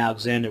Fanny and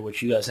Alexander,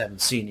 which you guys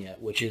haven't seen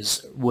yet, which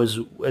was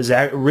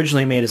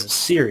originally made as a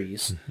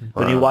series.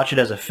 When you watch it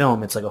as a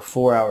film, it's like a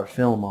 4-hour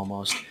film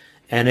almost.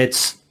 And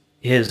it's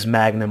his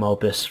magnum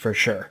opus for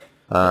sure.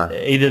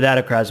 Either that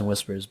or Cries and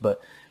Whispers.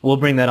 But we'll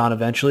bring that on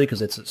eventually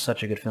because it's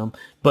such a good film.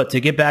 But to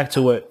get back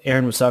to what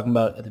Aaron was talking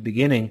about at the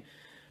beginning,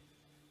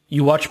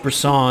 you watch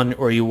Bresson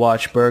or you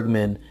watch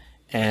Bergman,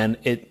 and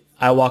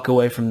I walk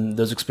away from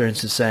those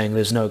experiences saying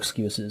there's no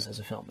excuses as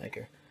a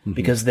filmmaker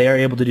because they are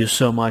able to do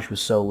so much with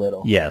so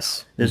little.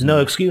 Yes. There's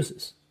no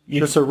excuses.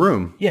 just a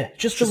room. Yeah,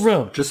 just a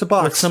room. just a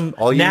box. With some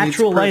All you need is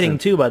natural lighting,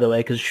 present. too, by the way,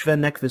 because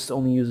Sven Nykvist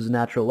only uses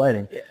natural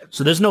lighting.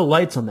 So there's no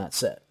lights on that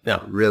set.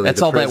 No, Really, That's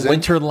the all prison? that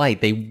winter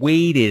light. They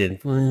waited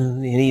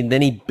and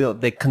then he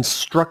built. They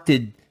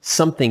constructed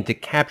something to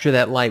capture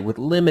that light with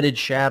limited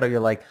shadow. You're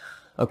like,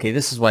 okay,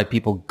 this is why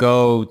people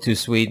go to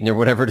Sweden or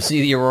whatever to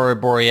see the aurora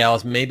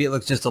borealis. Maybe it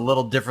looks just a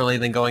little differently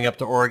than going up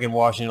to Oregon,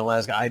 Washington,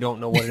 Alaska. I don't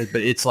know what it is,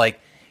 but it's like,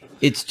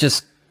 it's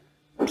just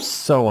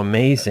so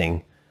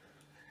amazing.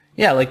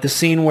 Yeah, like the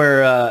scene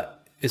where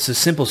it's a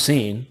simple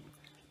scene,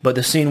 but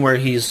the scene where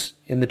he's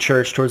in the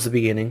church towards the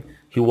beginning,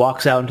 he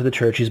walks out into the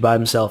church, he's by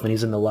himself, and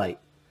he's in the light.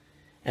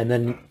 And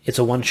then it's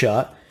a one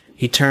shot.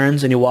 He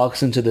turns and he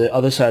walks into the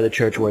other side of the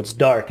church where it's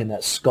dark and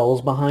that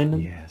skull's behind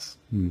him. Yes.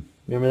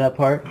 Remember that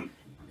part?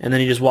 And then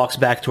he just walks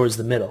back towards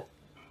the middle.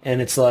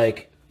 And it's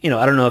like, I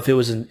don't know if it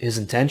was his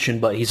intention,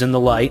 but he's in the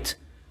light.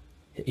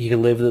 He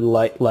can live the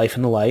life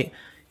in the light.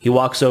 He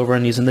walks over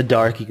and he's in the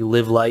dark. He can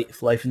live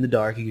life in the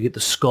dark. You can get the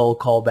skull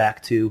call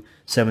back to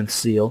Seventh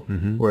Seal,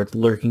 where it's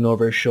lurking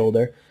over his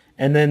shoulder.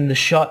 And then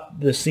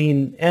the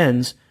scene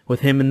ends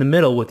with him in the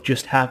middle with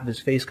just half of his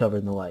face covered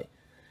in the light.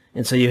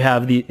 And so you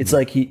have it's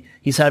like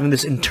he's having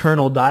this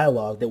internal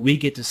dialogue that we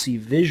get to see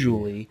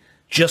visually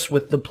just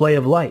with the play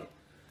of light.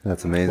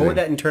 That's amazing. What would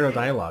that internal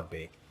dialogue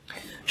be?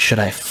 Should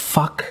I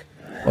fuck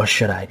or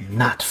should I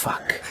not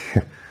fuck?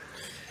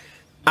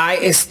 I,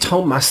 as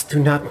Thomas, do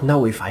not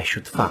know if I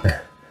should fuck.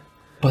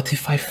 But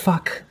if I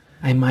fuck,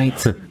 I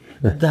might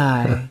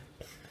die.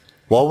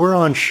 While we're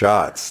on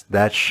shots,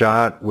 that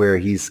shot where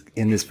he's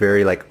in this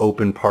very like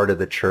open part of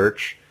the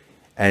church,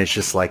 and it's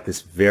just like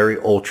this very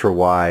ultra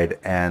wide,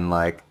 and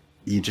like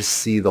you just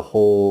see the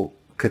whole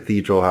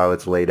cathedral how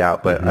it's laid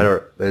out. But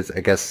I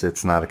guess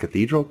it's not a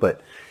cathedral,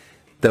 but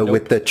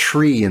with the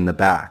tree in the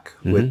back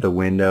with the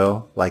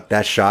window, like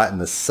that shot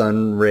and the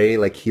sun ray,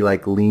 like he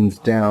like leans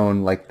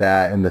down like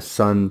that, and the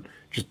sun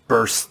just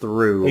bursts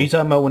through. Are you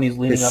talking about when he's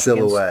leaning His up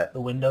silhouette. against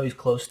the window? He's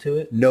close to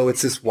it? No,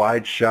 it's this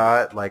wide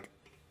shot. Like,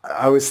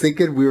 I was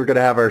thinking we were going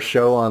to have our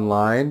show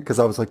online because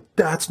I was like,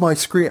 that's my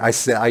screen.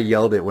 I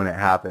yelled it when it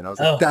happened. I was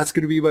like, that's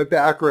going to be my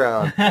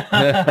background.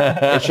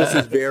 It's just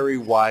this very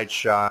wide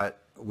shot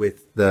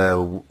with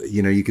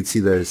you could see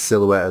the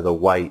silhouette of the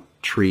white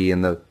tree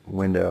in the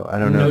window. I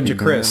don't know. Note if to you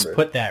Chris,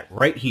 remember. put that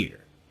right here.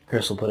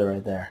 Chris will put it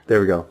right there.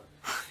 There we go.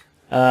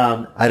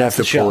 I'd have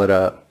to pull it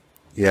up.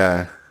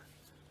 Yeah.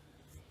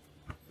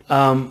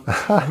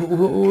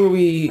 Who are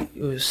we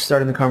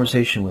starting the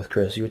conversation with,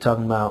 Chris? You were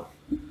talking about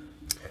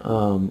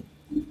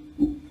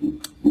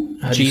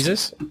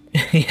Jesus?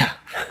 yeah.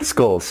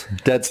 Skulls.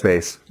 Dead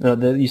Space. No,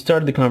 you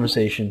started the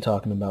conversation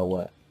talking about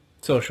what?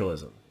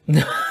 Socialism. We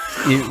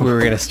were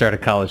going to start a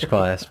college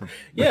class. With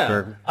Yeah.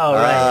 Bergman. Oh,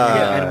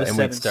 right. And the And we'd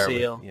Seventh start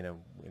Seal. with,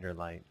 Winter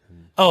Light.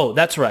 Oh,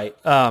 that's right.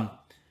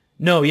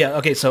 No, yeah.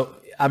 Okay, so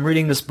I'm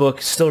reading this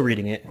book, still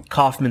reading it.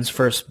 Kaufman's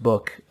first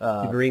book.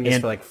 You've been reading this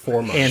for like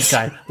 4 months.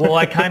 Einstein. Well,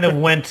 I kind of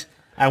went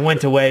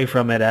away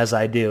from it as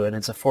I do, and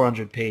it's a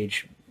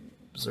 400-page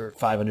or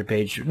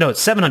 500-page. No, it's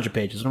 700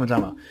 pages. What am I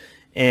talking about?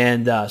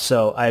 And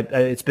so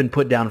it's been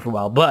put down for a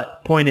while.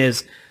 But point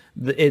is,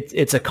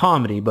 it's a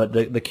comedy, but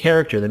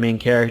the main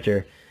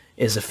character,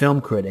 is a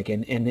film critic,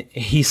 and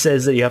he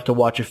says that you have to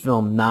watch a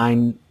film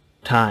 9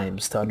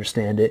 times to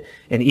understand it,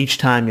 and each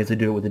time you have to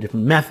do it with a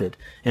different method.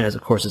 And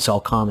of course, it's all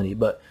comedy,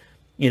 but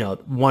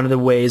one of the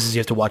ways is you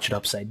have to watch it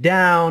upside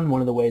down. One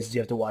of the ways is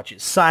you have to watch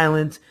it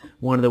silent.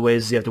 One of the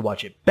ways is you have to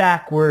watch it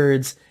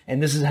backwards.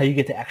 And this is how you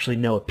get to actually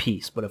know a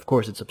piece. But of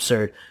course, it's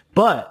absurd.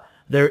 But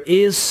there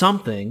is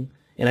something,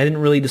 and I didn't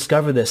really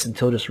discover this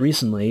until just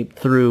recently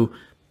through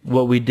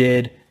what we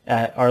did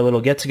at our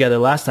little get-together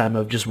last time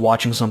of just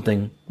watching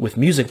something with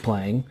music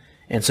playing.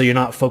 And so you're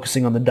not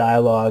focusing on the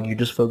dialogue. You're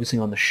just focusing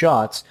on the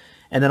shots.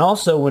 And then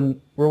also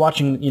when we're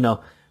watching,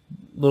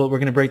 we're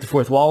going to break the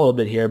fourth wall a little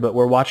bit here, but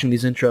we're watching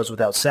these intros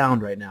without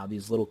sound right now,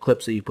 these little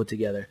clips that you put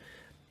together.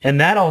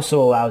 And that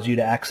also allows you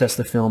to access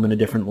the film in a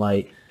different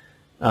light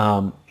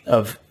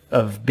of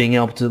being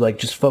able to like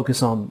just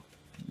focus on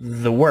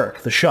the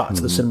work, the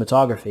shots, the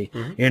cinematography.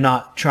 Mm-hmm. You're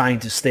not trying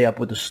to stay up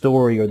with the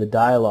story or the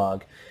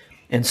dialogue.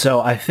 And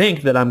so I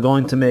think that I'm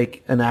going to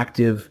make an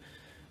active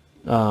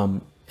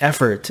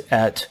effort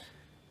at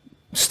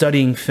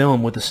studying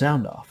film with the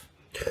sound off.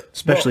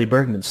 Especially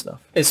Bergman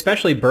stuff.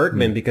 Especially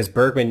Bergman, because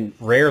Bergman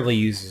rarely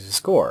uses a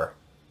score.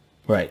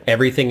 Right.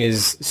 Everything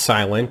is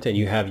silent, and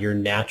you have your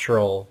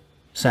natural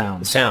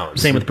sounds.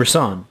 Same with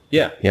Bresson.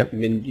 Yeah. Yep. I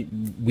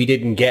mean, we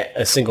didn't get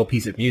a single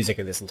piece of music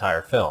in this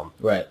entire film.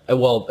 Right.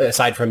 Well,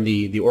 aside from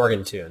the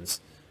organ tunes.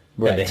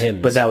 Right. And the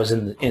hymns. But that was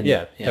in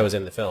that was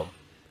in the film.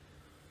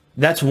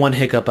 That's one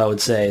hiccup I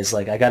would say is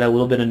like I got a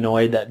little bit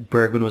annoyed that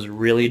Bergman was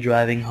really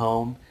driving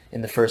home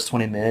in the first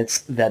 20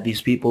 minutes that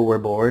these people were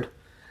bored.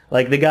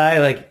 Like the guy,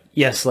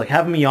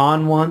 have him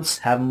yawn once,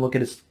 have him look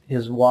at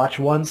his watch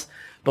once,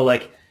 but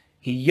like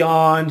he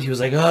yawned, he was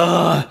like,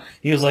 oh,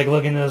 he was like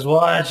looking at his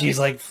watch, he's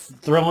like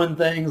throwing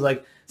things,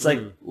 like it's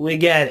like we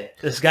get it,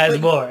 this guy's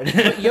bored.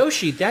 But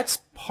Yoshi, that's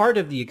part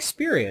of the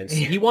experience.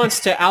 He wants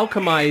to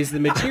alchemize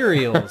the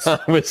materials. I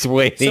was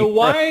waiting. So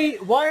why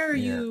are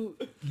you?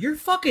 You're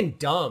fucking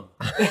dumb.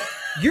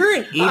 You're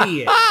an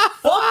idiot.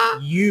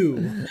 Fuck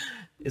you.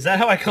 Is that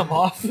how I come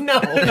off? No.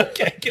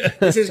 Okay, good.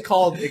 This is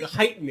called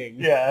heightening.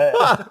 Yeah.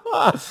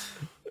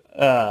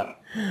 All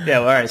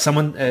right.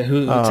 Someone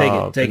who take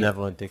it.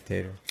 Benevolent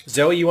dictator.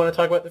 Zoe, you want to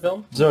talk about the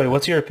film? Zoe,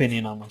 what's your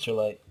opinion on Winter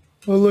Light?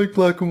 I like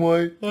black and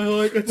white. I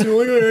like it's the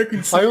only way I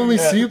can see. I only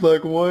see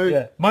black and white.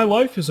 Yeah. My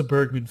life is a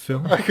Bergman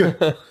film.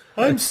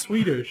 I'm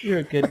Swedish. You're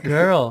a good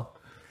girl.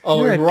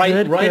 Oh, You're a right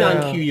good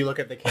on girl. cue. You look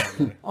at the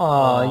camera.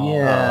 Oh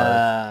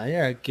yeah.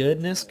 You're a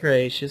goodness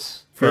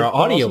gracious. For Good our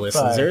audio balls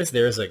of fire. listeners,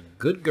 there's a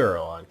good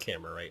girl on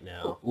camera right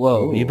now.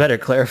 Whoa, you better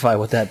clarify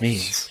what that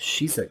means.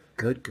 She's a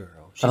good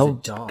girl. She's a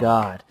dog.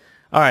 God.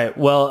 All right.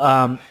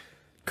 Well,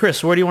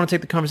 Chris, where do you want to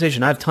take the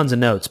conversation? I have tons of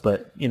notes,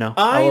 but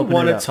I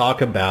want to talk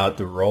about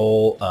the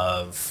role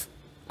of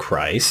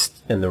Christ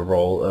and the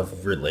role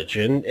of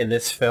religion in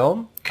this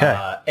film.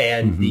 Okay.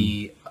 And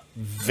the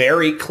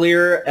very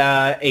clear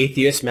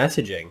atheist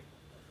messaging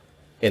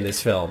in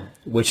this film,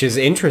 which is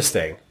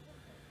interesting,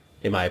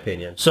 in my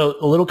opinion. So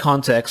a little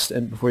context,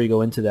 and before you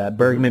go into that,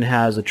 Bergman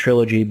has a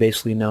trilogy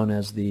basically known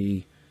as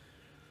the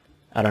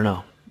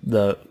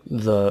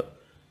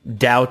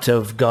Doubt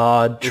of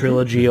God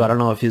trilogy. I don't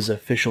know if his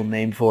official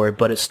name for it,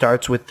 but it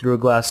starts with Through a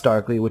Glass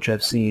Darkly, which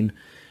I've seen.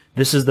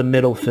 This is the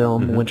middle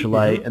film, Winter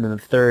Light, and then the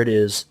third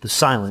is The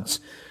Silence.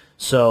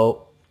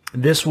 So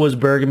this was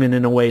Bergman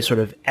in a way sort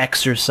of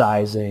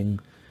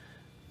exercising,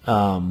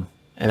 and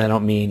I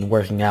don't mean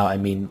working out, I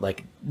mean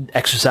like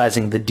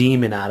exercising the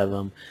demon out of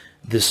him.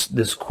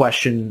 This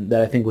question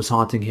that I think was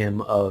haunting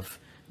him of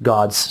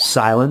God's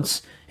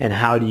silence and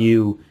how do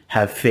you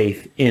have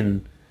faith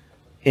in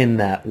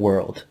that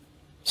world.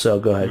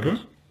 So go ahead.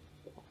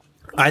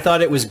 I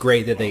thought it was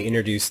great that they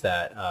introduced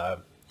that.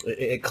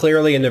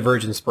 Clearly in The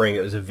Virgin Spring,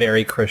 it was a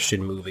very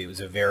Christian movie. It was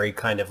a very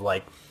kind of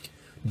like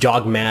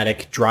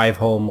dogmatic, drive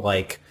home,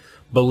 like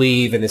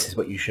believe and this is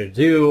what you should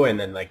do, and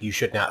then like you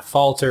should not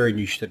falter and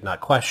you should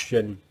not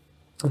question.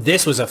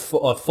 This was a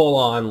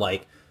full-on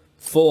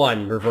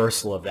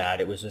reversal of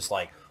that. It was just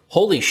like,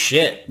 holy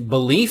shit,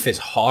 belief is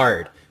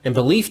hard, and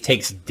belief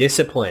takes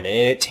discipline, and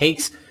it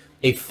takes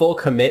a full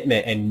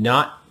commitment and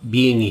not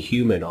being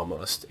human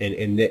almost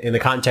in the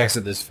context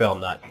of this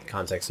film, not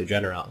context in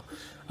general.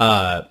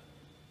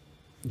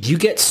 you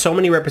get so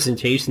many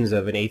representations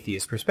of an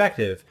atheist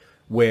perspective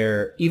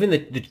where even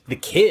the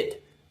kid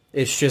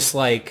is just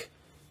like,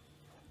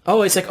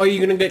 oh, it's like, oh,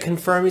 you're going to get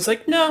confirmed? He's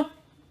like, no.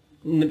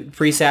 And the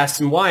priest asks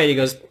him why, and he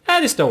goes,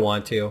 I just don't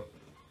want to.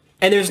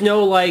 And there's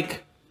no,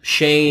 like,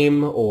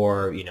 shame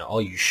or, oh,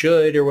 you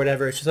should or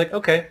whatever. It's just like,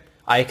 okay,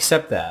 I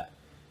accept that.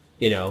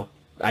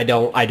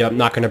 I'm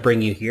not going to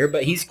bring you here,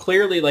 but he's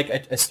clearly,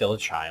 like, still a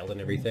child and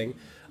everything.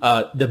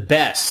 The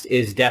best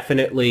is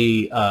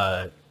definitely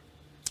when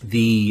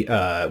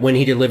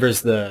he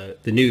delivers the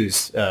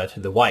news to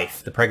the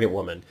wife, the pregnant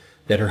woman,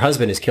 that her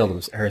husband has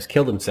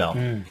killed himself.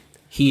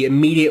 He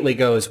immediately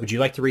goes, would you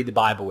like to read the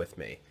Bible with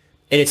me?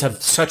 And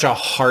it's such a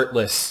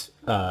heartless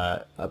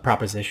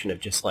proposition of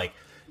just like,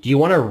 do you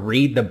want to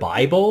read the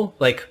Bible?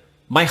 Like,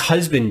 my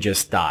husband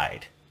just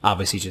died.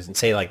 Obviously, she doesn't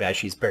say it like that.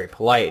 She's very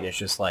polite, and it's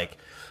just like,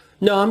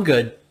 no, I'm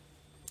good.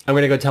 I'm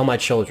going to go tell my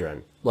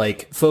children.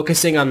 Like,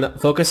 focusing on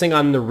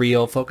the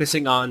real,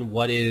 focusing on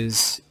what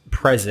is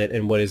present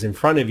and what is in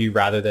front of you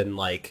rather than,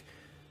 like,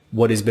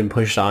 what has been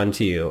pushed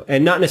onto you.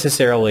 And not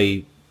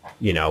necessarily,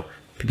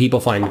 people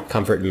find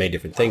comfort in many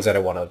different things. I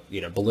don't want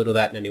to, belittle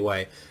that in any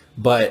way.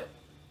 But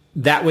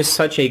that was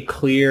such a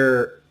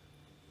clear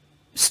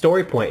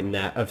story point in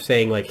that of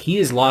saying, like, he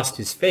has lost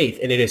his faith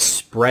and it is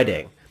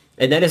spreading.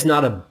 And that is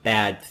not a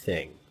bad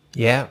thing.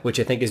 Yeah. Which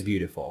I think is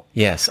beautiful.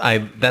 Yes,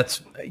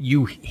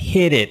 you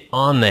hit it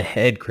on the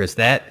head, Chris.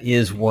 That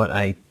is what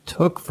I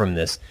took from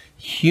this.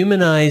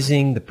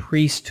 Humanizing the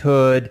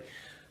priesthood.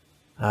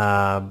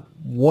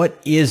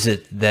 What is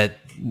it that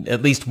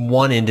at least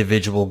one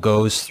individual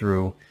goes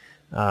through?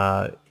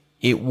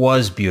 It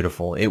was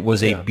beautiful. It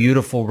was a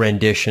beautiful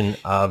rendition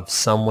of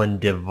someone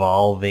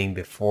devolving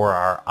before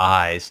our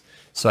eyes.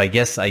 So I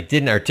guess I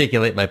didn't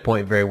articulate my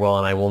point very well,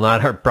 and I will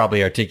not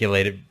probably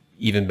articulate it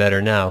even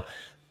better now.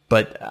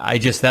 But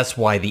that's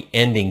why the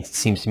ending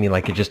seems to me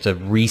like just a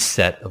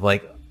reset of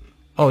like,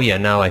 oh yeah,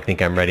 now I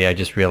think I'm ready. I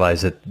just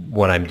realized that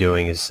what I'm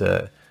doing is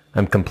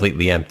I'm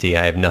completely empty.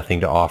 I have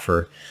nothing to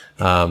offer.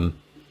 And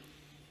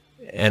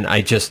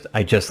I just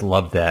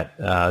love that.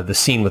 The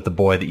scene with the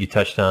boy that you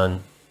touched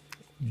on,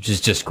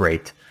 just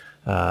great.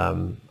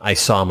 I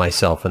saw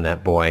myself in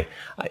that boy.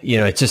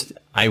 It's just,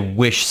 I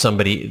wish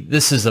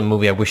this is a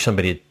movie I wish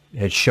somebody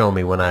had shown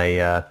me when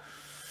I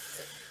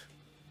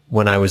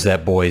was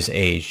that boy's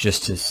age,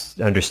 just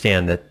to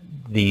understand that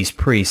these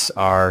priests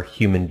are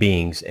human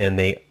beings and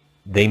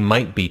they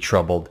might be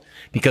troubled,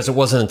 because it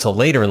wasn't until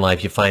later in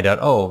life you find out,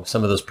 oh,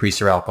 some of those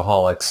priests are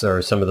alcoholics,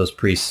 or some of those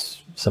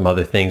priests, some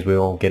other things we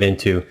won't get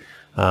into.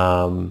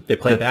 They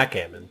play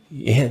backgammon.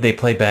 Yeah, they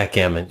play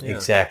backgammon,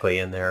 exactly.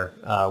 And their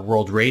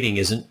world rating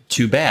isn't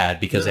too bad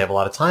because they have a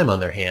lot of time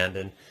on their hand,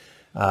 and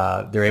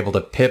they're able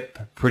to pip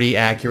pretty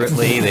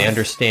accurately. They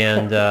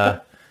understand,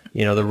 the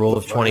rule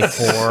of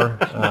 24.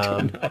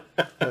 And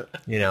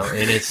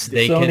it's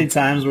many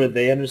times where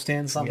they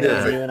understand something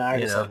that you and I are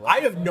just like, I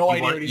have no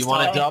idea what he's you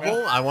want a talking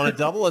double? about. I want a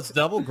double. Let's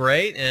double.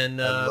 Great. And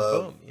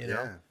boom,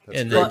 that's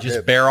and great then just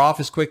tip. bear off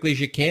as quickly as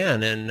you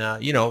can. And,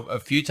 a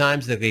few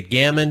times that they've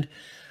gammoned.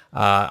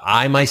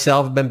 I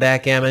myself have been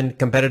backgammoned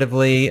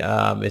competitively.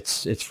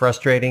 It's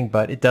frustrating,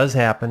 but it does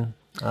happen.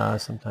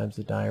 Sometimes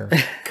the dire.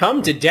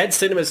 Come to Dead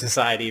Cinema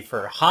Society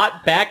for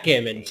hot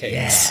backgammon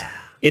tapes. Yeah.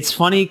 It's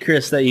funny,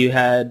 Chris, that you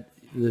had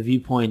the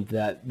viewpoint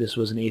that this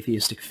was an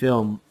atheistic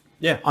film.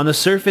 Yeah. On the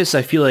surface,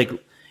 I feel like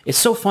it's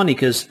so funny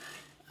because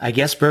I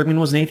guess Bergman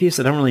was an atheist.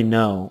 I don't really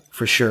know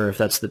for sure if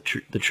that's the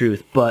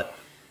truth. But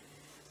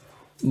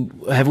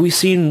have we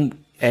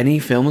seen any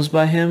films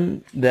by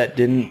him that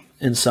didn't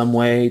in some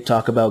way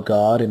talk about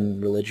God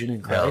and religion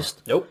and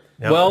Christ? Nope.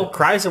 Well,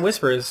 Cries and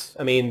Whispers,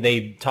 I mean,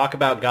 they talk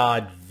about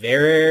God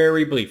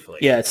very briefly.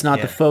 Yeah, it's not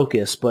the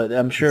focus, but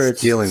I'm sure it's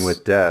dealing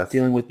with death.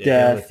 Dealing with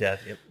death.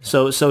 Yep.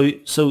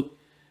 So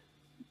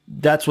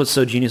that's what's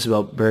so genius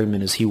about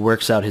Bergman is he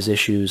works out his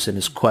issues and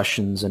his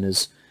questions and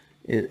his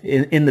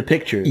in the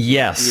picture.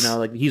 Yes.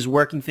 Like he's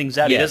working things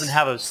out. Yes. He doesn't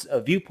have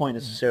a viewpoint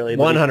necessarily.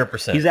 But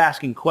 100%. He's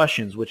asking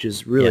questions, which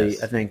is really,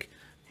 I think,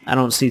 I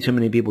don't see too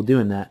many people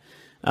doing that.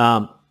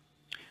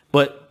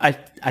 But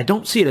I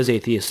don't see it as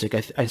atheistic.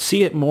 I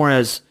see it more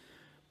as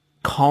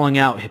calling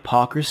out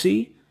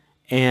hypocrisy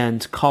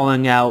and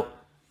calling out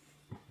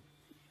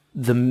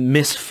the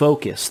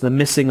misfocus, the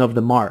missing of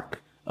the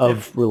mark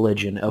of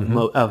religion,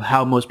 of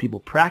how most people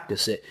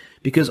practice it.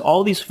 Because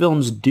all these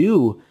films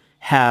do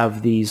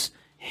have these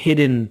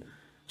hidden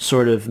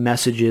sort of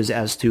messages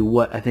as to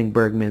what I think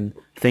Bergman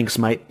thinks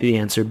might the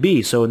answer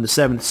be. So in The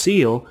Seventh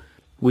Seal,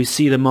 we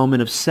see the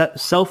moment of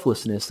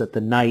selflessness that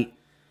the knight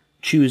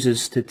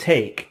chooses to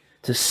take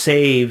to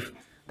save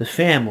the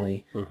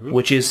family,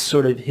 which is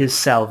sort of his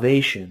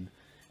salvation,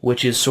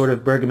 which is sort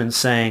of Bergman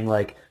saying,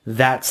 like,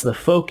 that's the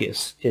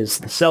focus, is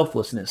the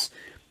selflessness.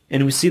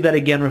 And we see that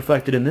again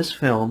reflected in this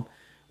film,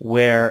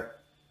 where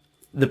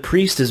the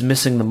priest is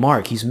missing the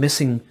mark. He's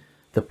missing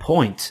the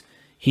point.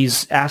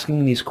 He's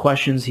asking these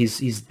questions.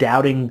 He's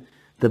doubting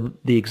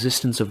the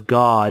existence of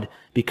God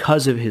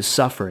because of his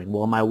suffering.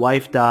 Well, my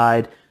wife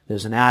died.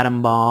 There's an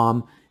atom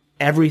bomb.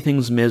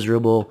 Everything's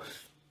miserable.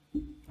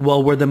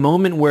 Well, where the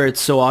moment where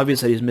it's so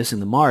obvious that he's missing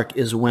the mark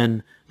is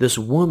when this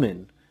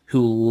woman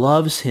who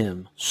loves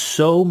him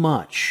so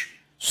much,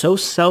 so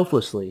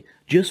selflessly,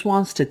 just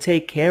wants to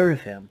take care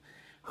of him,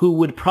 who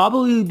would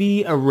probably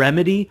be a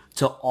remedy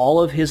to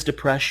all of his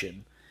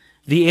depression.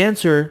 The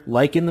answer,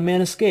 like in The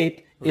Man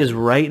Escaped, is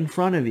right in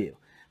front of you.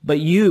 But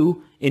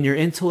you, in your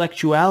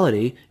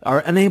intellectuality,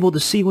 are unable to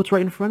see what's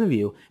right in front of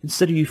you.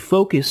 Instead, you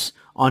focus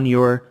on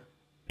your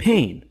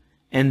pain.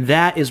 And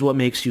that is what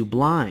makes you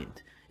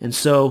blind. And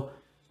so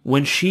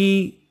when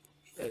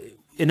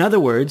in other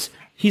words,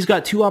 he's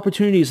got two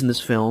opportunities in this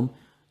film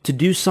to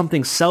do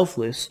something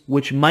selfless,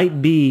 which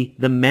might be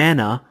the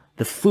manna,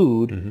 the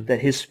food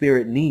that his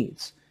spirit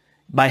needs,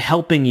 by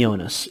helping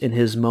Jonas in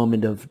his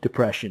moment of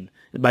depression,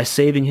 by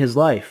saving his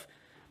life,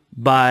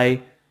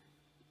 by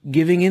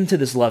giving into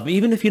this love.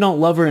 Even if you don't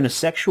love her in a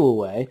sexual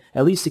way,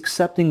 at least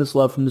accepting this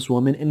love from this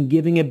woman and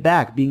giving it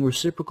back, being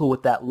reciprocal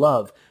with that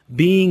love,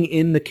 being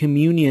in the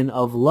communion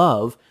of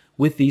love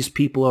with these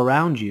people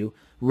around you,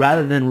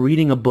 rather than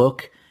reading a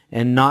book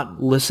and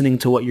not listening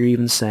to what you're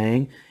even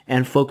saying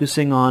and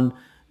focusing on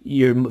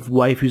your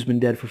wife who's been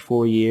dead for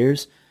 4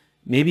 years.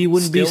 Maybe you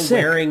wouldn't be sick. Still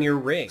wearing your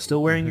ring.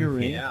 Still wearing your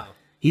ring. Yeah.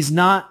 He's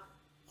not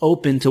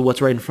open to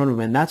what's right in front of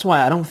him. And that's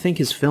why I don't think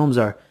his films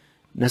are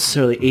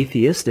necessarily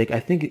atheistic. I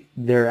think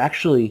they're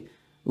actually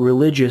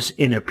religious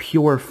in a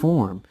pure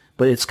form.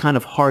 But it's kind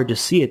of hard to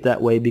see it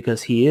that way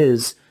because he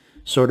is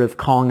sort of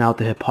calling out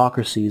the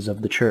hypocrisies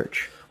of the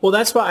church. Well,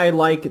 that's why I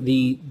like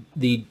the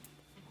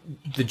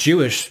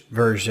Jewish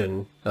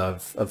version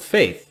of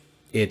faith.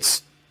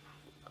 It's,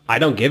 I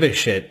don't give a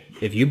shit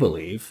if you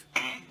believe.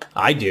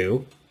 I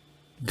do.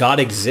 God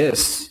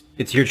exists.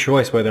 It's your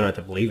choice whether or not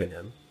to believe in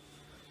him.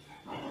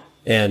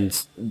 And,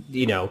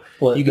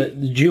 Well,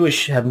 the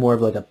Jewish have more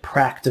of like a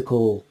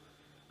practical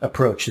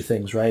approach to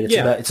things, right?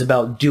 It's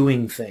about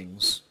doing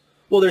things.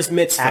 Well, there's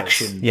mitzvahs.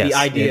 Action. The Yes.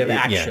 idea of Yeah.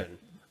 action.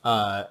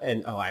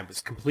 I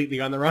was completely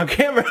on the wrong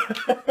camera.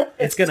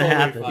 It's going to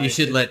happen. You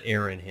should let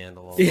Aaron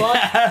handle all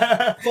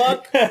that.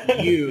 Fuck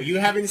you. You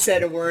haven't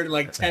said a word in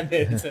like 10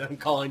 minutes and I'm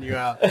calling you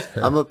out.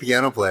 I'm a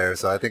piano player,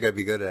 so I think I'd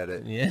be good at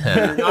it.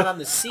 Yeah. You're not on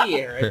the sea,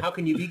 Aaron. How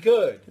can you be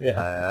good?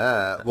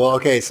 Well,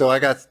 okay, so I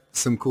got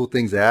some cool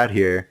things to add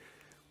here.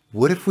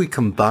 What if we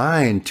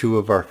combine two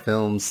of our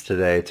films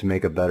today to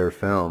make a better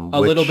film? A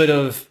little bit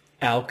of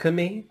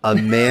alchemy? A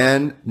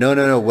man,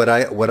 no. What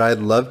I'd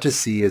love to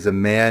see is a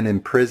man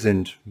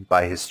imprisoned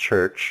by his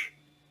church,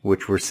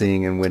 which we're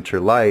seeing in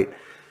Winter Light,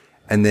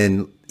 and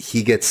then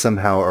he gets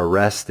somehow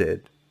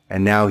arrested,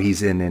 and now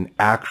he's in an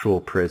actual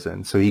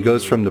prison. So he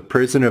goes from the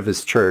prison of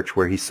his church,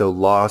 where he's so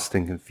lost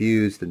and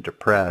confused and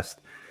depressed,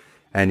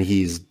 and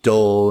he's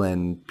dull,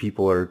 and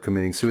people are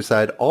committing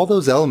suicide. All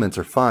those elements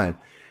are fine.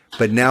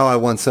 But now I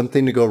want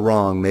something to go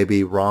wrong,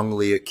 maybe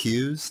wrongly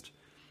accused,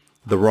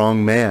 the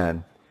wrong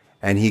man,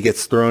 and he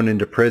gets thrown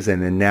into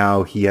prison, and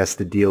now he has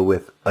to deal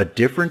with a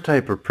different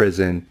type of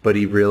prison, but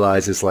he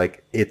realizes,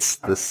 like, it's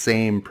the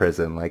same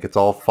prison. Like, it's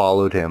all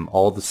followed him,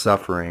 all the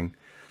suffering,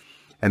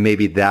 and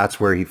maybe that's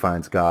where he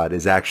finds God,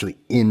 is actually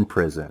in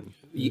prison.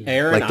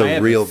 Aaron, Like the I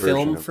have real a film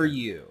version of for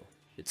you.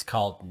 It's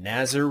called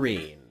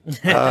Nazarene.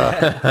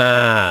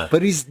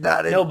 But he's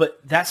not in No, but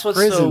that's what's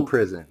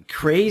prison.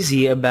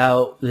 crazy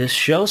about this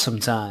show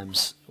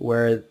sometimes,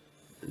 where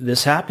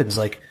this happens.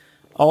 Like,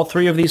 all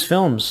three of these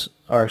films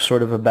are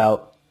sort of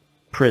about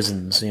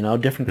prisons,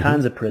 different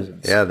kinds of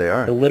prisons. Yeah, they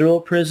are. The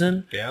literal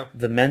prison, Yeah.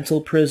 the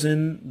mental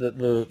prison,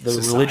 the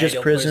Societal religious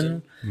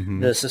prison,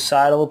 the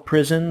societal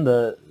prison,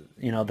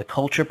 the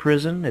culture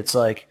prison. It's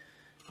like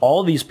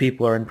all these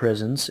people are in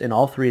prisons in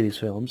all three of these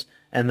films.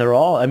 And they're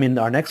all,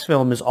 our next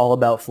film is all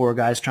about four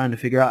guys trying to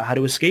figure out how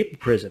to escape the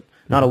prison.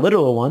 Not a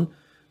literal one,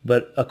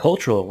 but a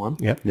cultural one.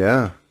 Yep.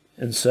 Yeah.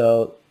 And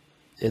so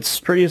it's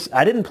pretty,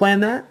 I didn't plan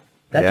that.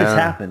 That just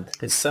Yeah. happened.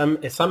 It's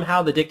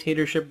somehow the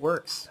dictatorship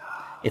works.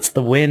 It's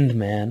the wind,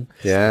 man.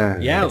 Yeah.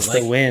 Yeah, It's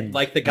like the wind.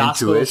 like the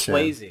gospel Intuition. of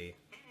Swayze.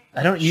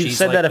 You've She's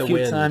said like that a the few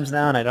wind. times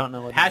now, and I don't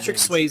know what Patrick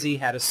that means. Swayze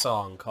had a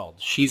song called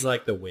 "She's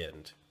Like the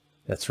Wind,"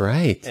 That's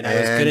right. and I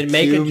was And going to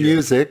make a cue joke.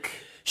 music.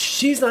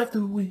 She's like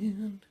the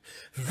wind.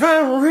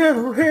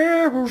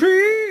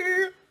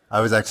 I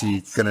was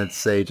actually going to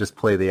say just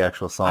play the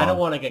actual song. I don't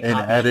want to get in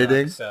copyright,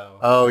 editing. so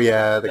Oh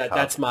yeah,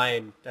 that's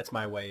my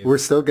way. We're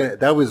still gonna.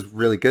 That was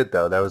really good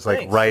though. That was like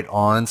Thanks. right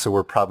on. So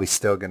we're probably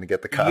still gonna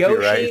get the Yoshi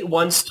copyright.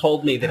 once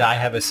told me that I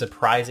have a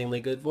surprisingly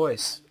good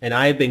voice, and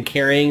I have been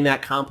carrying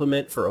that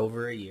compliment for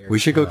over a year. We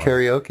should go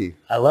karaoke.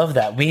 I love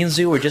that. Me and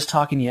Zoo were just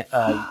talking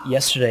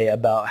yesterday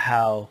about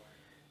how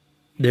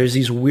there's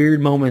these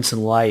weird moments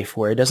in life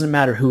where it doesn't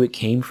matter who it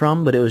came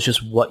from, but it was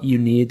just what you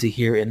needed to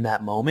hear in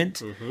that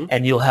moment.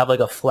 And you'll have like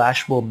a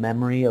flashbulb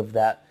memory of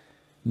that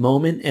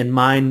moment. And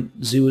mine,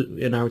 Zoo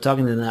and I were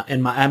talking to that,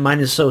 and mine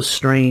is so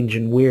strange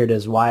and weird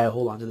as why I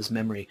hold on to this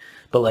memory.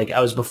 But like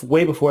I was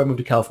way before I moved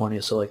to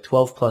California, so like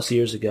 12 plus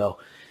years ago.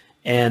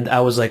 And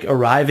I was like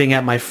arriving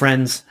at my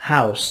friend's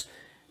house.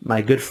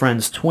 My good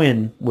friend's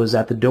twin was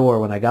at the door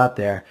when I got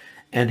there.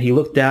 And he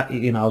looked down,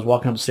 I was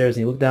walking upstairs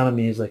and he looked down at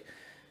me. He's like,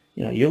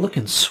 you're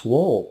looking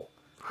swole.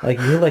 Like,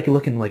 you're like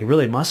looking like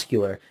really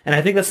muscular. And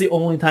I think that's the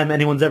only time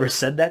anyone's ever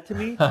said that to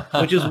me,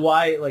 which is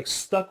why it like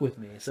stuck with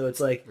me. So it's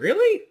like,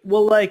 Really?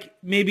 well, like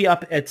maybe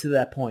up to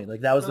that point,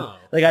 like that was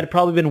like I'd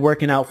probably been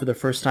working out for the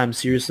first time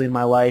seriously in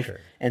my life.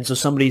 And so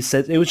somebody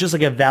said, it was just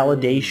like a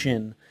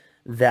validation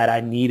that I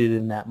needed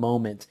in that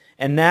moment.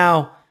 And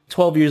now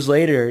 12 years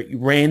later,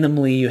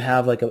 randomly you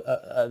have like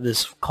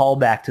this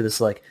callback to this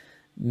like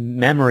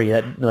memory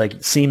that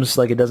like seems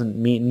like it doesn't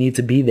need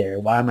to be there.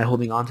 Why am I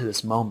holding on to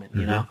this moment,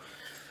 you know?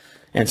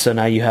 And so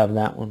now you have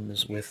that one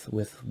is with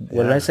what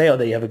did I say? Oh,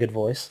 that you have a good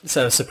voice.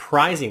 So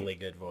surprisingly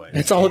good voice.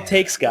 That's all it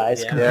takes,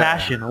 guys. Yeah.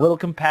 Compassion, a little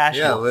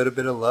compassion. Yeah, a little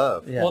bit of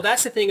love. Yeah. Well,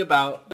 that's the thing about